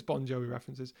these all just Bon Jovi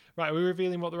references? Right, are we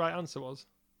revealing what the right answer was?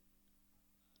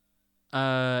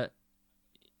 I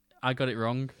got it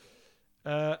wrong.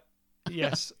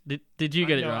 Yes. Did you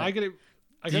get it no, right? I got it.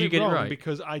 I got it wrong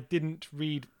because I didn't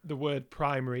read the word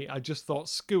primary. I just thought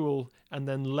school and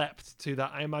then leapt to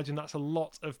that. I imagine that's a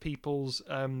lot of people's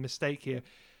mistake here.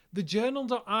 The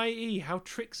journal.ie, how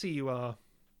tricksy you are.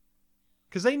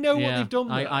 Because they know what they've done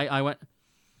there.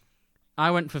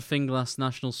 I went for Finglas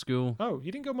National School. Oh,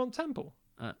 you didn't go Mont Temple?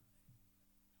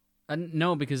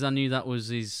 No, because I knew that was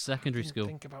his secondary school.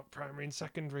 Think about primary and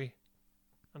secondary.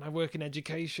 And I work in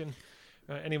education.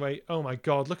 Anyway, oh my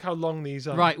God, look how long these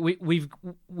are. Right,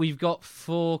 we've got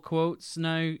 4 quotes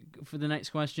now for the next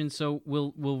question, so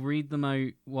we'll read them out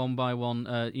one by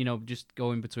one. Just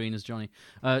go in between us, Johnny.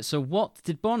 So, what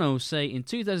did Bono say in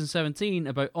 2017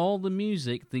 about all the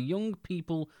music the young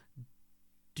people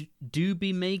do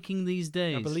be making these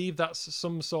days? I believe that's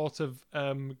some sort of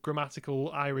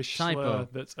grammatical Irish typo slur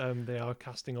that they are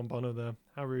casting on Bono there.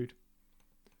 How rude.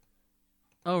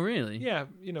 Oh, really? Yeah,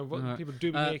 what people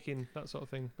do be making, that sort of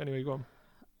thing. Anyway, go on.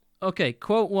 Okay,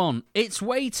 quote 1. It's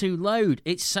way too loud.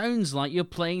 It sounds like you're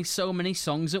playing so many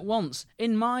songs at once.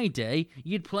 In my day,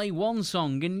 you'd play one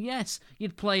song, and yes,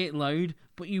 you'd play it loud,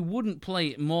 but you wouldn't play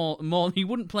it more. You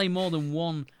wouldn't play more than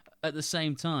one at the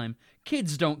same time.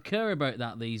 Kids don't care about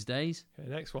that these days. Okay,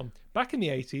 next one. Back in the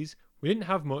 80s, we didn't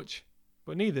have much,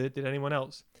 but neither did anyone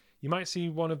else. You might see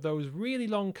one of those really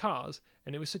long cars,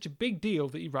 and it was such a big deal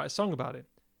that you'd write a song about it.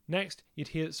 Next, you'd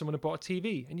hear that someone had bought a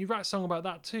TV, and you'd write a song about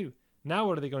that too. Now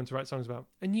what are they going to write songs about?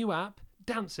 A new app?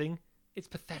 Dancing? It's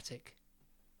pathetic.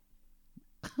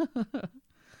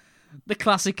 The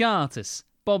classic artists,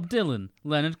 Bob Dylan,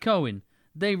 Leonard Cohen,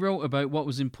 they wrote about what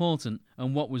was important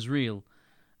and what was real.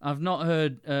 I have not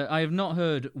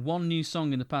heard one new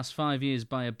song in the past 5 years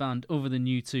by a band other than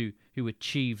U2 who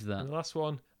achieved that. And the last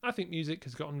one, I think music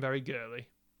has gotten very girly.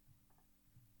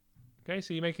 Okay,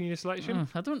 so you're making your selection?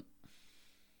 I don't...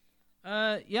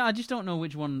 I just don't know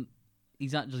which one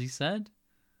he's actually said.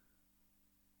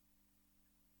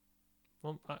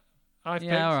 Well, I've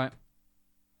picked. All right.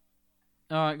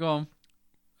 All right, go on.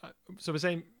 So we're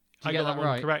saying I get got that one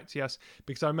right? correct, yes,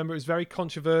 because I remember it was very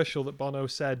controversial that Bono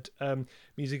said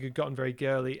music had gotten very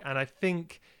girly, and I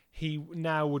think he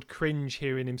now would cringe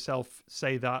hearing himself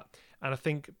say that. And I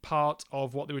think part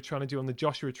of what they were trying to do on the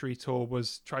Joshua Tree tour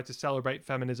was try to celebrate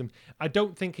feminism. I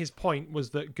don't think his point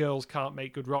was that girls can't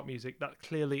make good rock music. That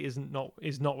clearly is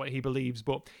not what he believes,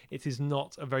 but it is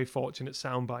not a very fortunate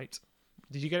soundbite.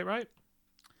 Did you get it right?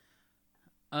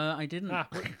 I didn't. I've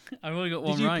only got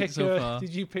one right so far.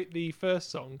 Did you pick the first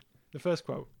song, the first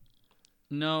quote?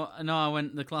 No, I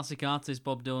went the classic artist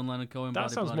Bob Dylan, Leonard Cohen.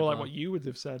 That sounds more like what you would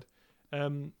have said.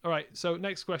 All right, so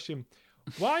next question.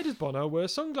 Why does Bono wear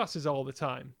sunglasses all the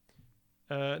time?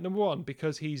 Number one,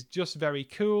 because he's just very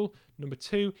cool. Number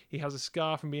two, he has a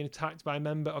scar from being attacked by a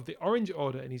member of the Orange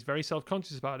Order and he's very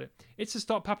self-conscious about it. It's to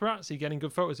stop paparazzi getting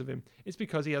good photos of him. It's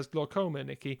because he has glaucoma,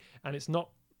 Nikki, and it's not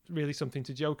really something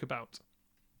to joke about.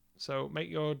 So make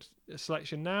your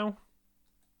selection now.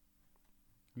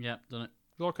 Yep, done it.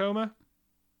 Glaucoma?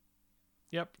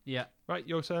 Yep. Yeah. Right,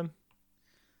 your turn.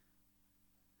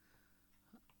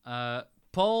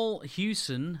 Paul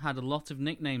Hewson had a lot of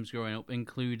nicknames growing up,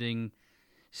 including...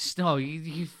 Oh,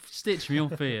 you stitched me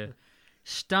up here.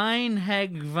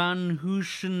 Steinheg van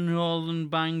Hoosenhollen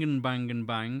Bangen Bangen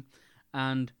Bang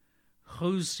and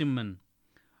Hooseman.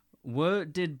 Where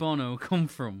did Bono come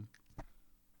from?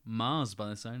 Mars, by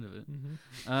the sound of it.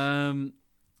 Mm-hmm.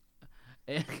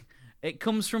 It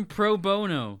comes from pro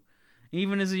bono.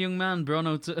 Even as a young man,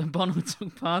 Bono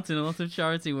took part in a lot of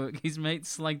charity work. His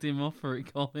mates slagged him off for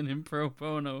it, calling him pro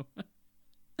bono.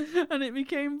 And it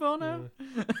became Bono.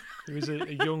 Yeah. He was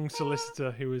a young solicitor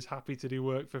who was happy to do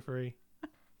work for free.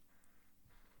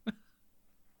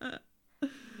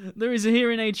 There is a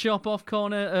hearing aid shop off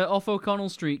O'Connell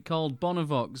Street called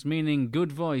Bonovox, meaning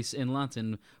good voice in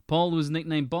Latin. Paul was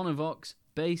nicknamed Bonovox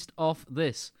based off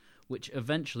this, which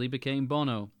eventually became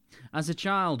Bono. As a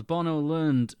child, Bono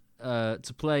learned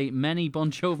to play many Bon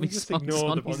Jovi songs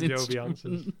ignore on the Bon his Jovi instrument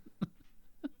answers.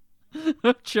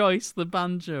 of choice, the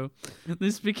banjo.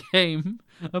 This became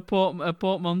a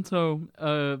portmanteau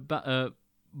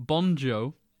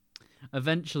bonjo.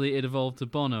 Eventually, it evolved to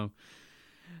Bono.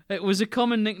 It was a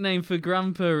common nickname for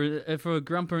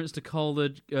grandparents to call their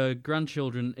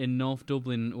grandchildren in North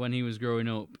Dublin when he was growing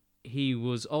up. He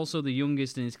was also the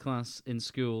youngest in his class in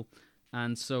school,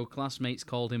 and so classmates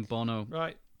called him Bono.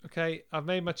 Right, okay, I've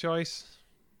made my choice.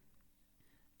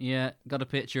 Yeah, got a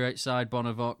picture outside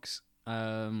Bonovox.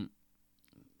 Yeah,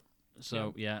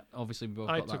 obviously we both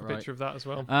got that right. I took a picture of that as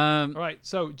well. All right,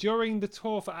 so during the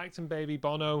tour for Acton Baby,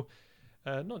 Bono...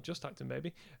 not just Acton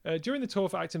Baby. During the tour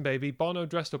for Acton Baby, Bono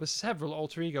dressed up as several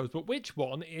alter egos, but which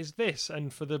one is this?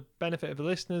 And for the benefit of the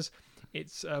listeners,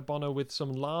 it's Bono with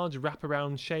some large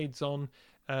wraparound shades on.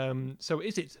 So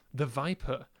is it the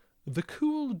Viper, the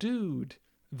Cool Dude,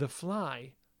 the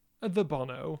Fly, the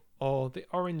Bono, or the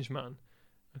Orange Man?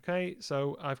 Okay,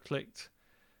 so I've clicked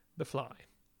the Fly.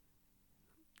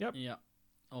 Yep. Yeah,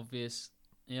 obvious.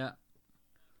 Yeah.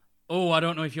 Oh, I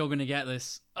don't know if you're going to get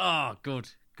this. Oh, good.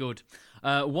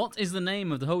 What is the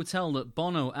name of the hotel that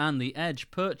Bono and The Edge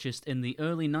purchased in the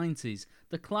early 90s?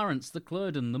 The Clarence, the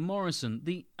Clerdon, the Morrison,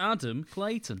 the Adam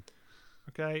Clayton.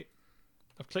 Okay,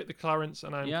 I've clicked the Clarence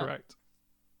and I'm correct.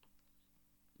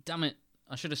 Damn it,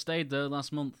 I should have stayed there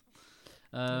last month.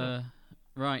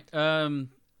 Right.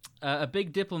 A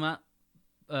big diplomatic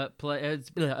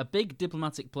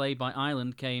play by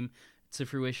Ireland came to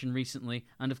fruition recently,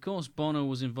 and of course Bono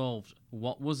was involved.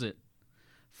 What was it?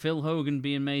 Phil Hogan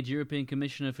being made European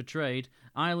Commissioner for Trade,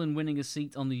 Ireland winning a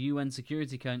seat on the UN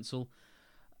Security Council,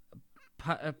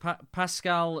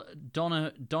 Pascal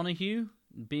Donahue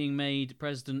being made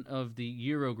President of the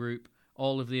Eurogroup,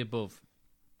 all of the above.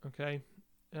 Okay.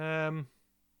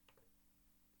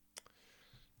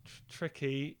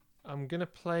 Tricky. I'm going to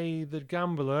play the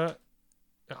gambler.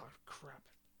 Oh, crap.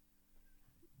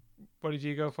 What did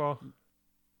you go for?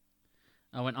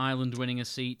 I went Ireland winning a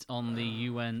seat on the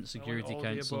UN Security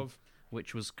Council,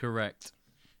 which was correct.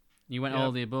 You went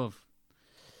all the above.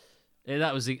 Yeah,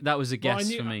 that was a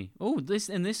guess for me. Oh,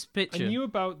 in this picture. I knew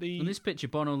about the. In this picture,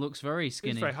 Bono looks very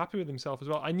skinny. He's very happy with himself as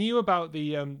well. I knew about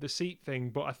the seat thing,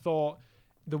 but I thought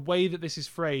the way that this is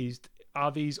phrased,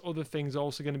 are these other things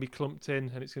also going to be clumped in,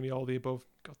 and it's going to be all the above?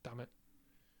 God damn it!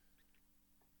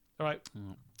 All right.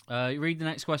 Read the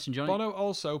next question, Johnny. Bono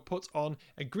also put on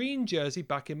a green jersey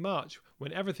back in March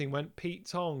when everything went Pete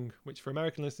Tong, which for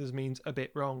American listeners means a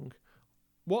bit wrong.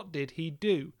 What did he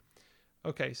do?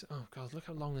 Okay, so oh god, look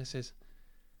how long this is.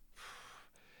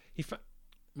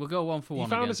 We'll go one for one. He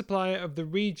found again. a supplier of the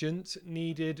reagent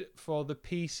needed for the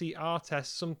PCR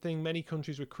test, something many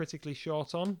countries were critically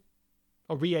short on.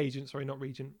 Or reagent, sorry, not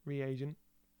reagent, reagent.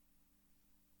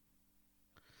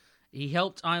 He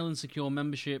helped Ireland secure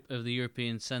membership of the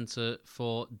European Centre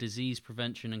for Disease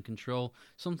Prevention and Control,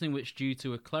 something which, due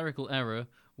to a clerical error,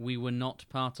 we were not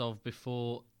part of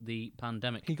before the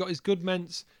pandemic. He got his good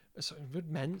mates Moon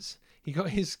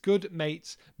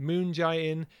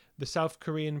Jae-in, the South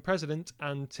Korean president,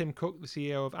 and Tim Cook, the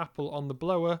CEO of Apple, on the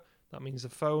blower, that means a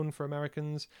phone for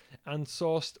Americans, and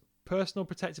sourced personal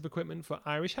protective equipment for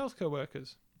Irish healthcare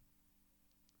workers.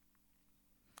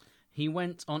 He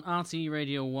went on RTE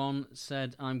Radio 1,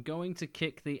 said, "I'm going to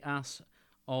kick the ass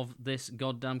of this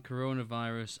goddamn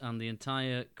coronavirus," and the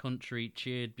entire country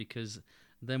cheered because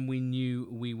then we knew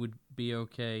we would be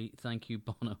okay. Thank you,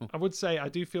 Bono. I would say I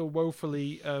do feel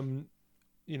woefully,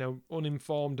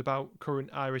 uninformed about current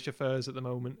Irish affairs at the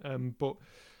moment. But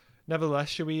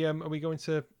nevertheless, are we going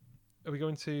to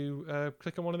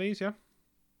click on one of these? Yeah.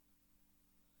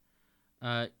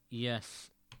 Yes.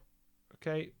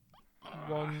 Okay.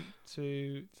 1,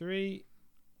 2, 3.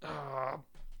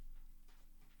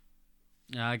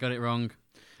 Yeah, I got it wrong.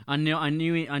 I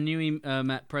knew he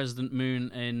met President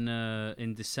Moon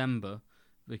in December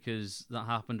because that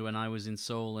happened when I was in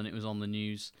Seoul and it was on the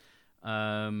news.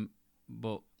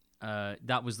 But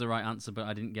that was the right answer, but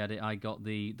I didn't get it. I got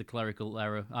the clerical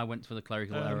error. I went for the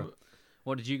clerical error.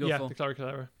 What did you go for? Yeah, the clerical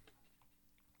error.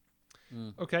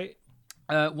 Mm. Okay.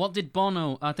 What did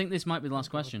Bono? I think this might be the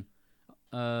last question.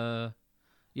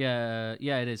 Yeah,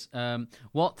 it is.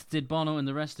 What did Bono and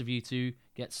the rest of you two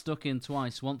get stuck in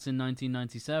twice? Once in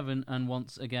 1997 and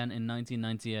once again in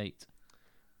 1998.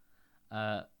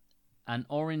 An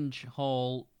orange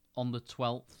hall on the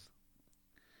 12th.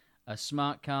 A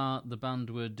smart car. The band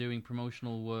were doing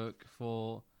promotional work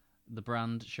for the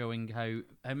brand, showing how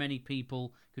many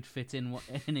people could fit in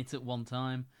it at one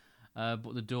time,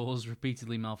 but the doors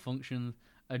repeatedly malfunctioned.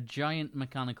 A giant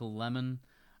mechanical lemon.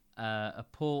 The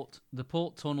port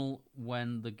tunnel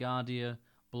when the Guardia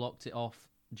blocked it off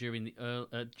during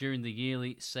the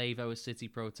yearly Save Our City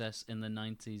protests in the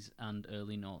 90s and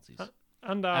early noughties.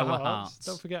 And our hearts.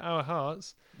 Don't forget our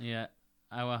hearts. Yeah,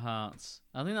 our hearts.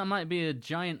 I think that might be a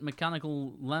giant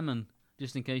mechanical lemon,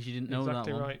 just in case you didn't know that one.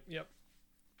 Exactly right, yep.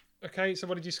 Okay, so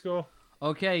what did you score?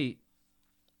 Okay.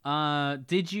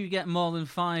 Did you get more than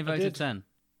 5 out of 10?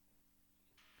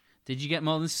 Did you get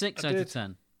more than 6 out of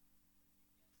 10?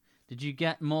 Did you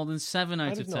get more than 7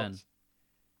 out of 10? Not.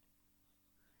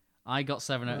 I got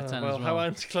 7 out of 10 as well. How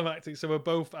anticlimactic. So we're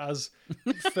both as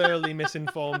fairly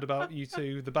misinformed about you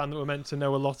two, the band that we're meant to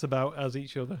know a lot about, as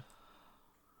each other.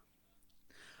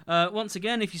 Once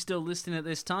again, if you're still listening at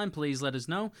this time, please let us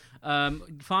know.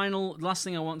 Last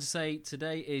thing I want to say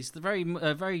today is the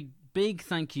very big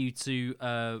thank you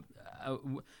to.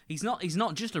 He's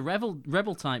not just a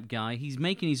rebel type guy. He's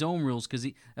making his own rules because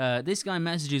this guy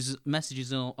messages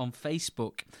on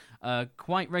Facebook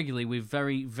quite regularly with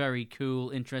very, very cool,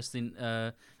 interesting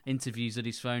interviews that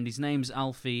he's found. His name's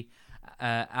Alfie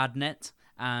Adnet,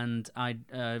 and I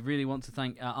really want to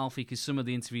thank Alfie because some of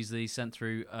the interviews that he sent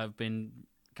through have been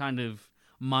kind of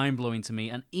mind-blowing to me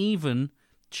and even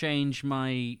change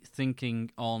my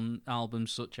thinking on albums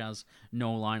such as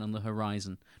No Line on the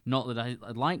Horizon. Not that I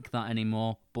like that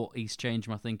anymore, but he's changed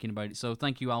my thinking about it. So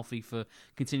thank you, Alfie, for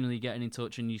continually getting in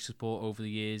touch and your support over the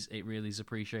years. It really is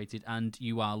appreciated, and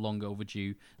you are long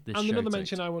overdue this And show. another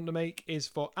mention I want to make is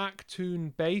for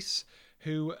Actun Bass,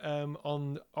 who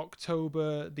on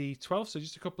October the 12th, so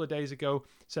just a couple of days ago,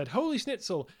 said, "Holy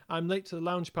Schnitzel, I'm late to the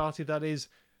lounge party that is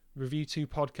Review 2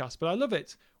 podcast, but I love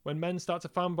it. When men start to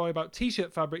fanboy about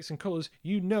t-shirt fabrics and colours,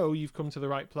 you know you've come to the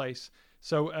right place."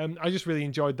 So I just really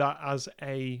enjoyed that as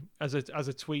a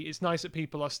tweet. It's nice that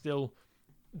people are still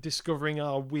discovering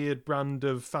our weird brand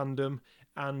of fandom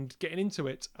and getting into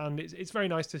it, and it's very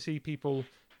nice to see people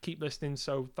keep listening.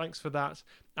 So thanks for that.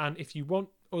 And if you want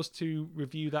us to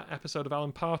review that episode of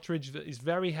Alan Partridge that is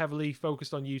very heavily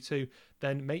focused on you two,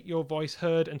 then make your voice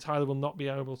heard, and Tyler will not be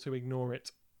able to ignore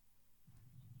it.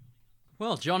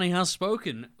 Well, Johnny has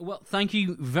spoken. Well, thank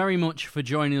you very much for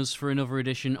joining us for another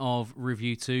edition of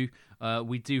Review 2.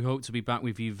 We do hope to be back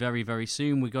with you very, very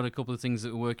soon. We've got a couple of things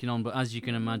that we're working on, but as you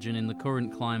can imagine, in the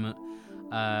current climate,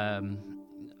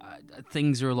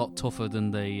 things are a lot tougher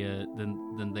than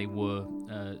they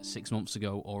were 6 months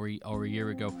ago or a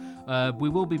year ago. We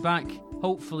will be back,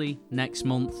 hopefully, next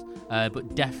month,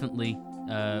 but definitely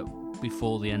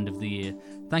before the end of the year.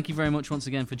 Thank you very much once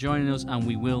again for joining us, and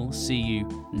we will see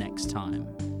you next time.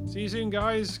 See you soon,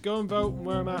 guys. Go and vote and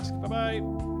wear a mask. Bye-bye.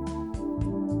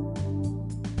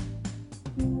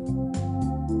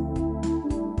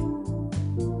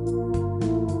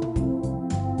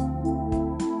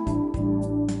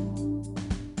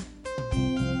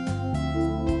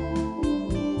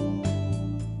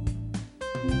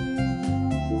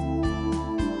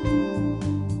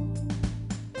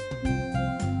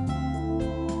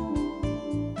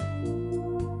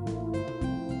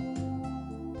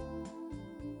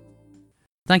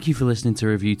 Thank you for listening to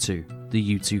Review 2,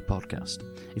 the U2 podcast.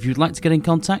 If you'd like to get in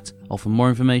contact or for more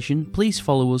information, please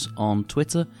follow us on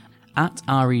Twitter at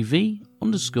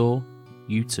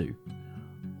REV_U2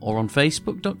 or on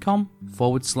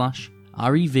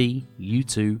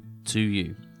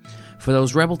Facebook.com/REVU22U. For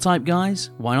those rebel type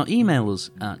guys, why not email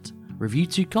us at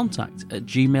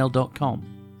review2contact@gmail.com.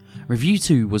 Review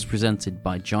 2 was presented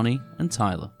by Johnny and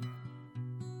Tyler.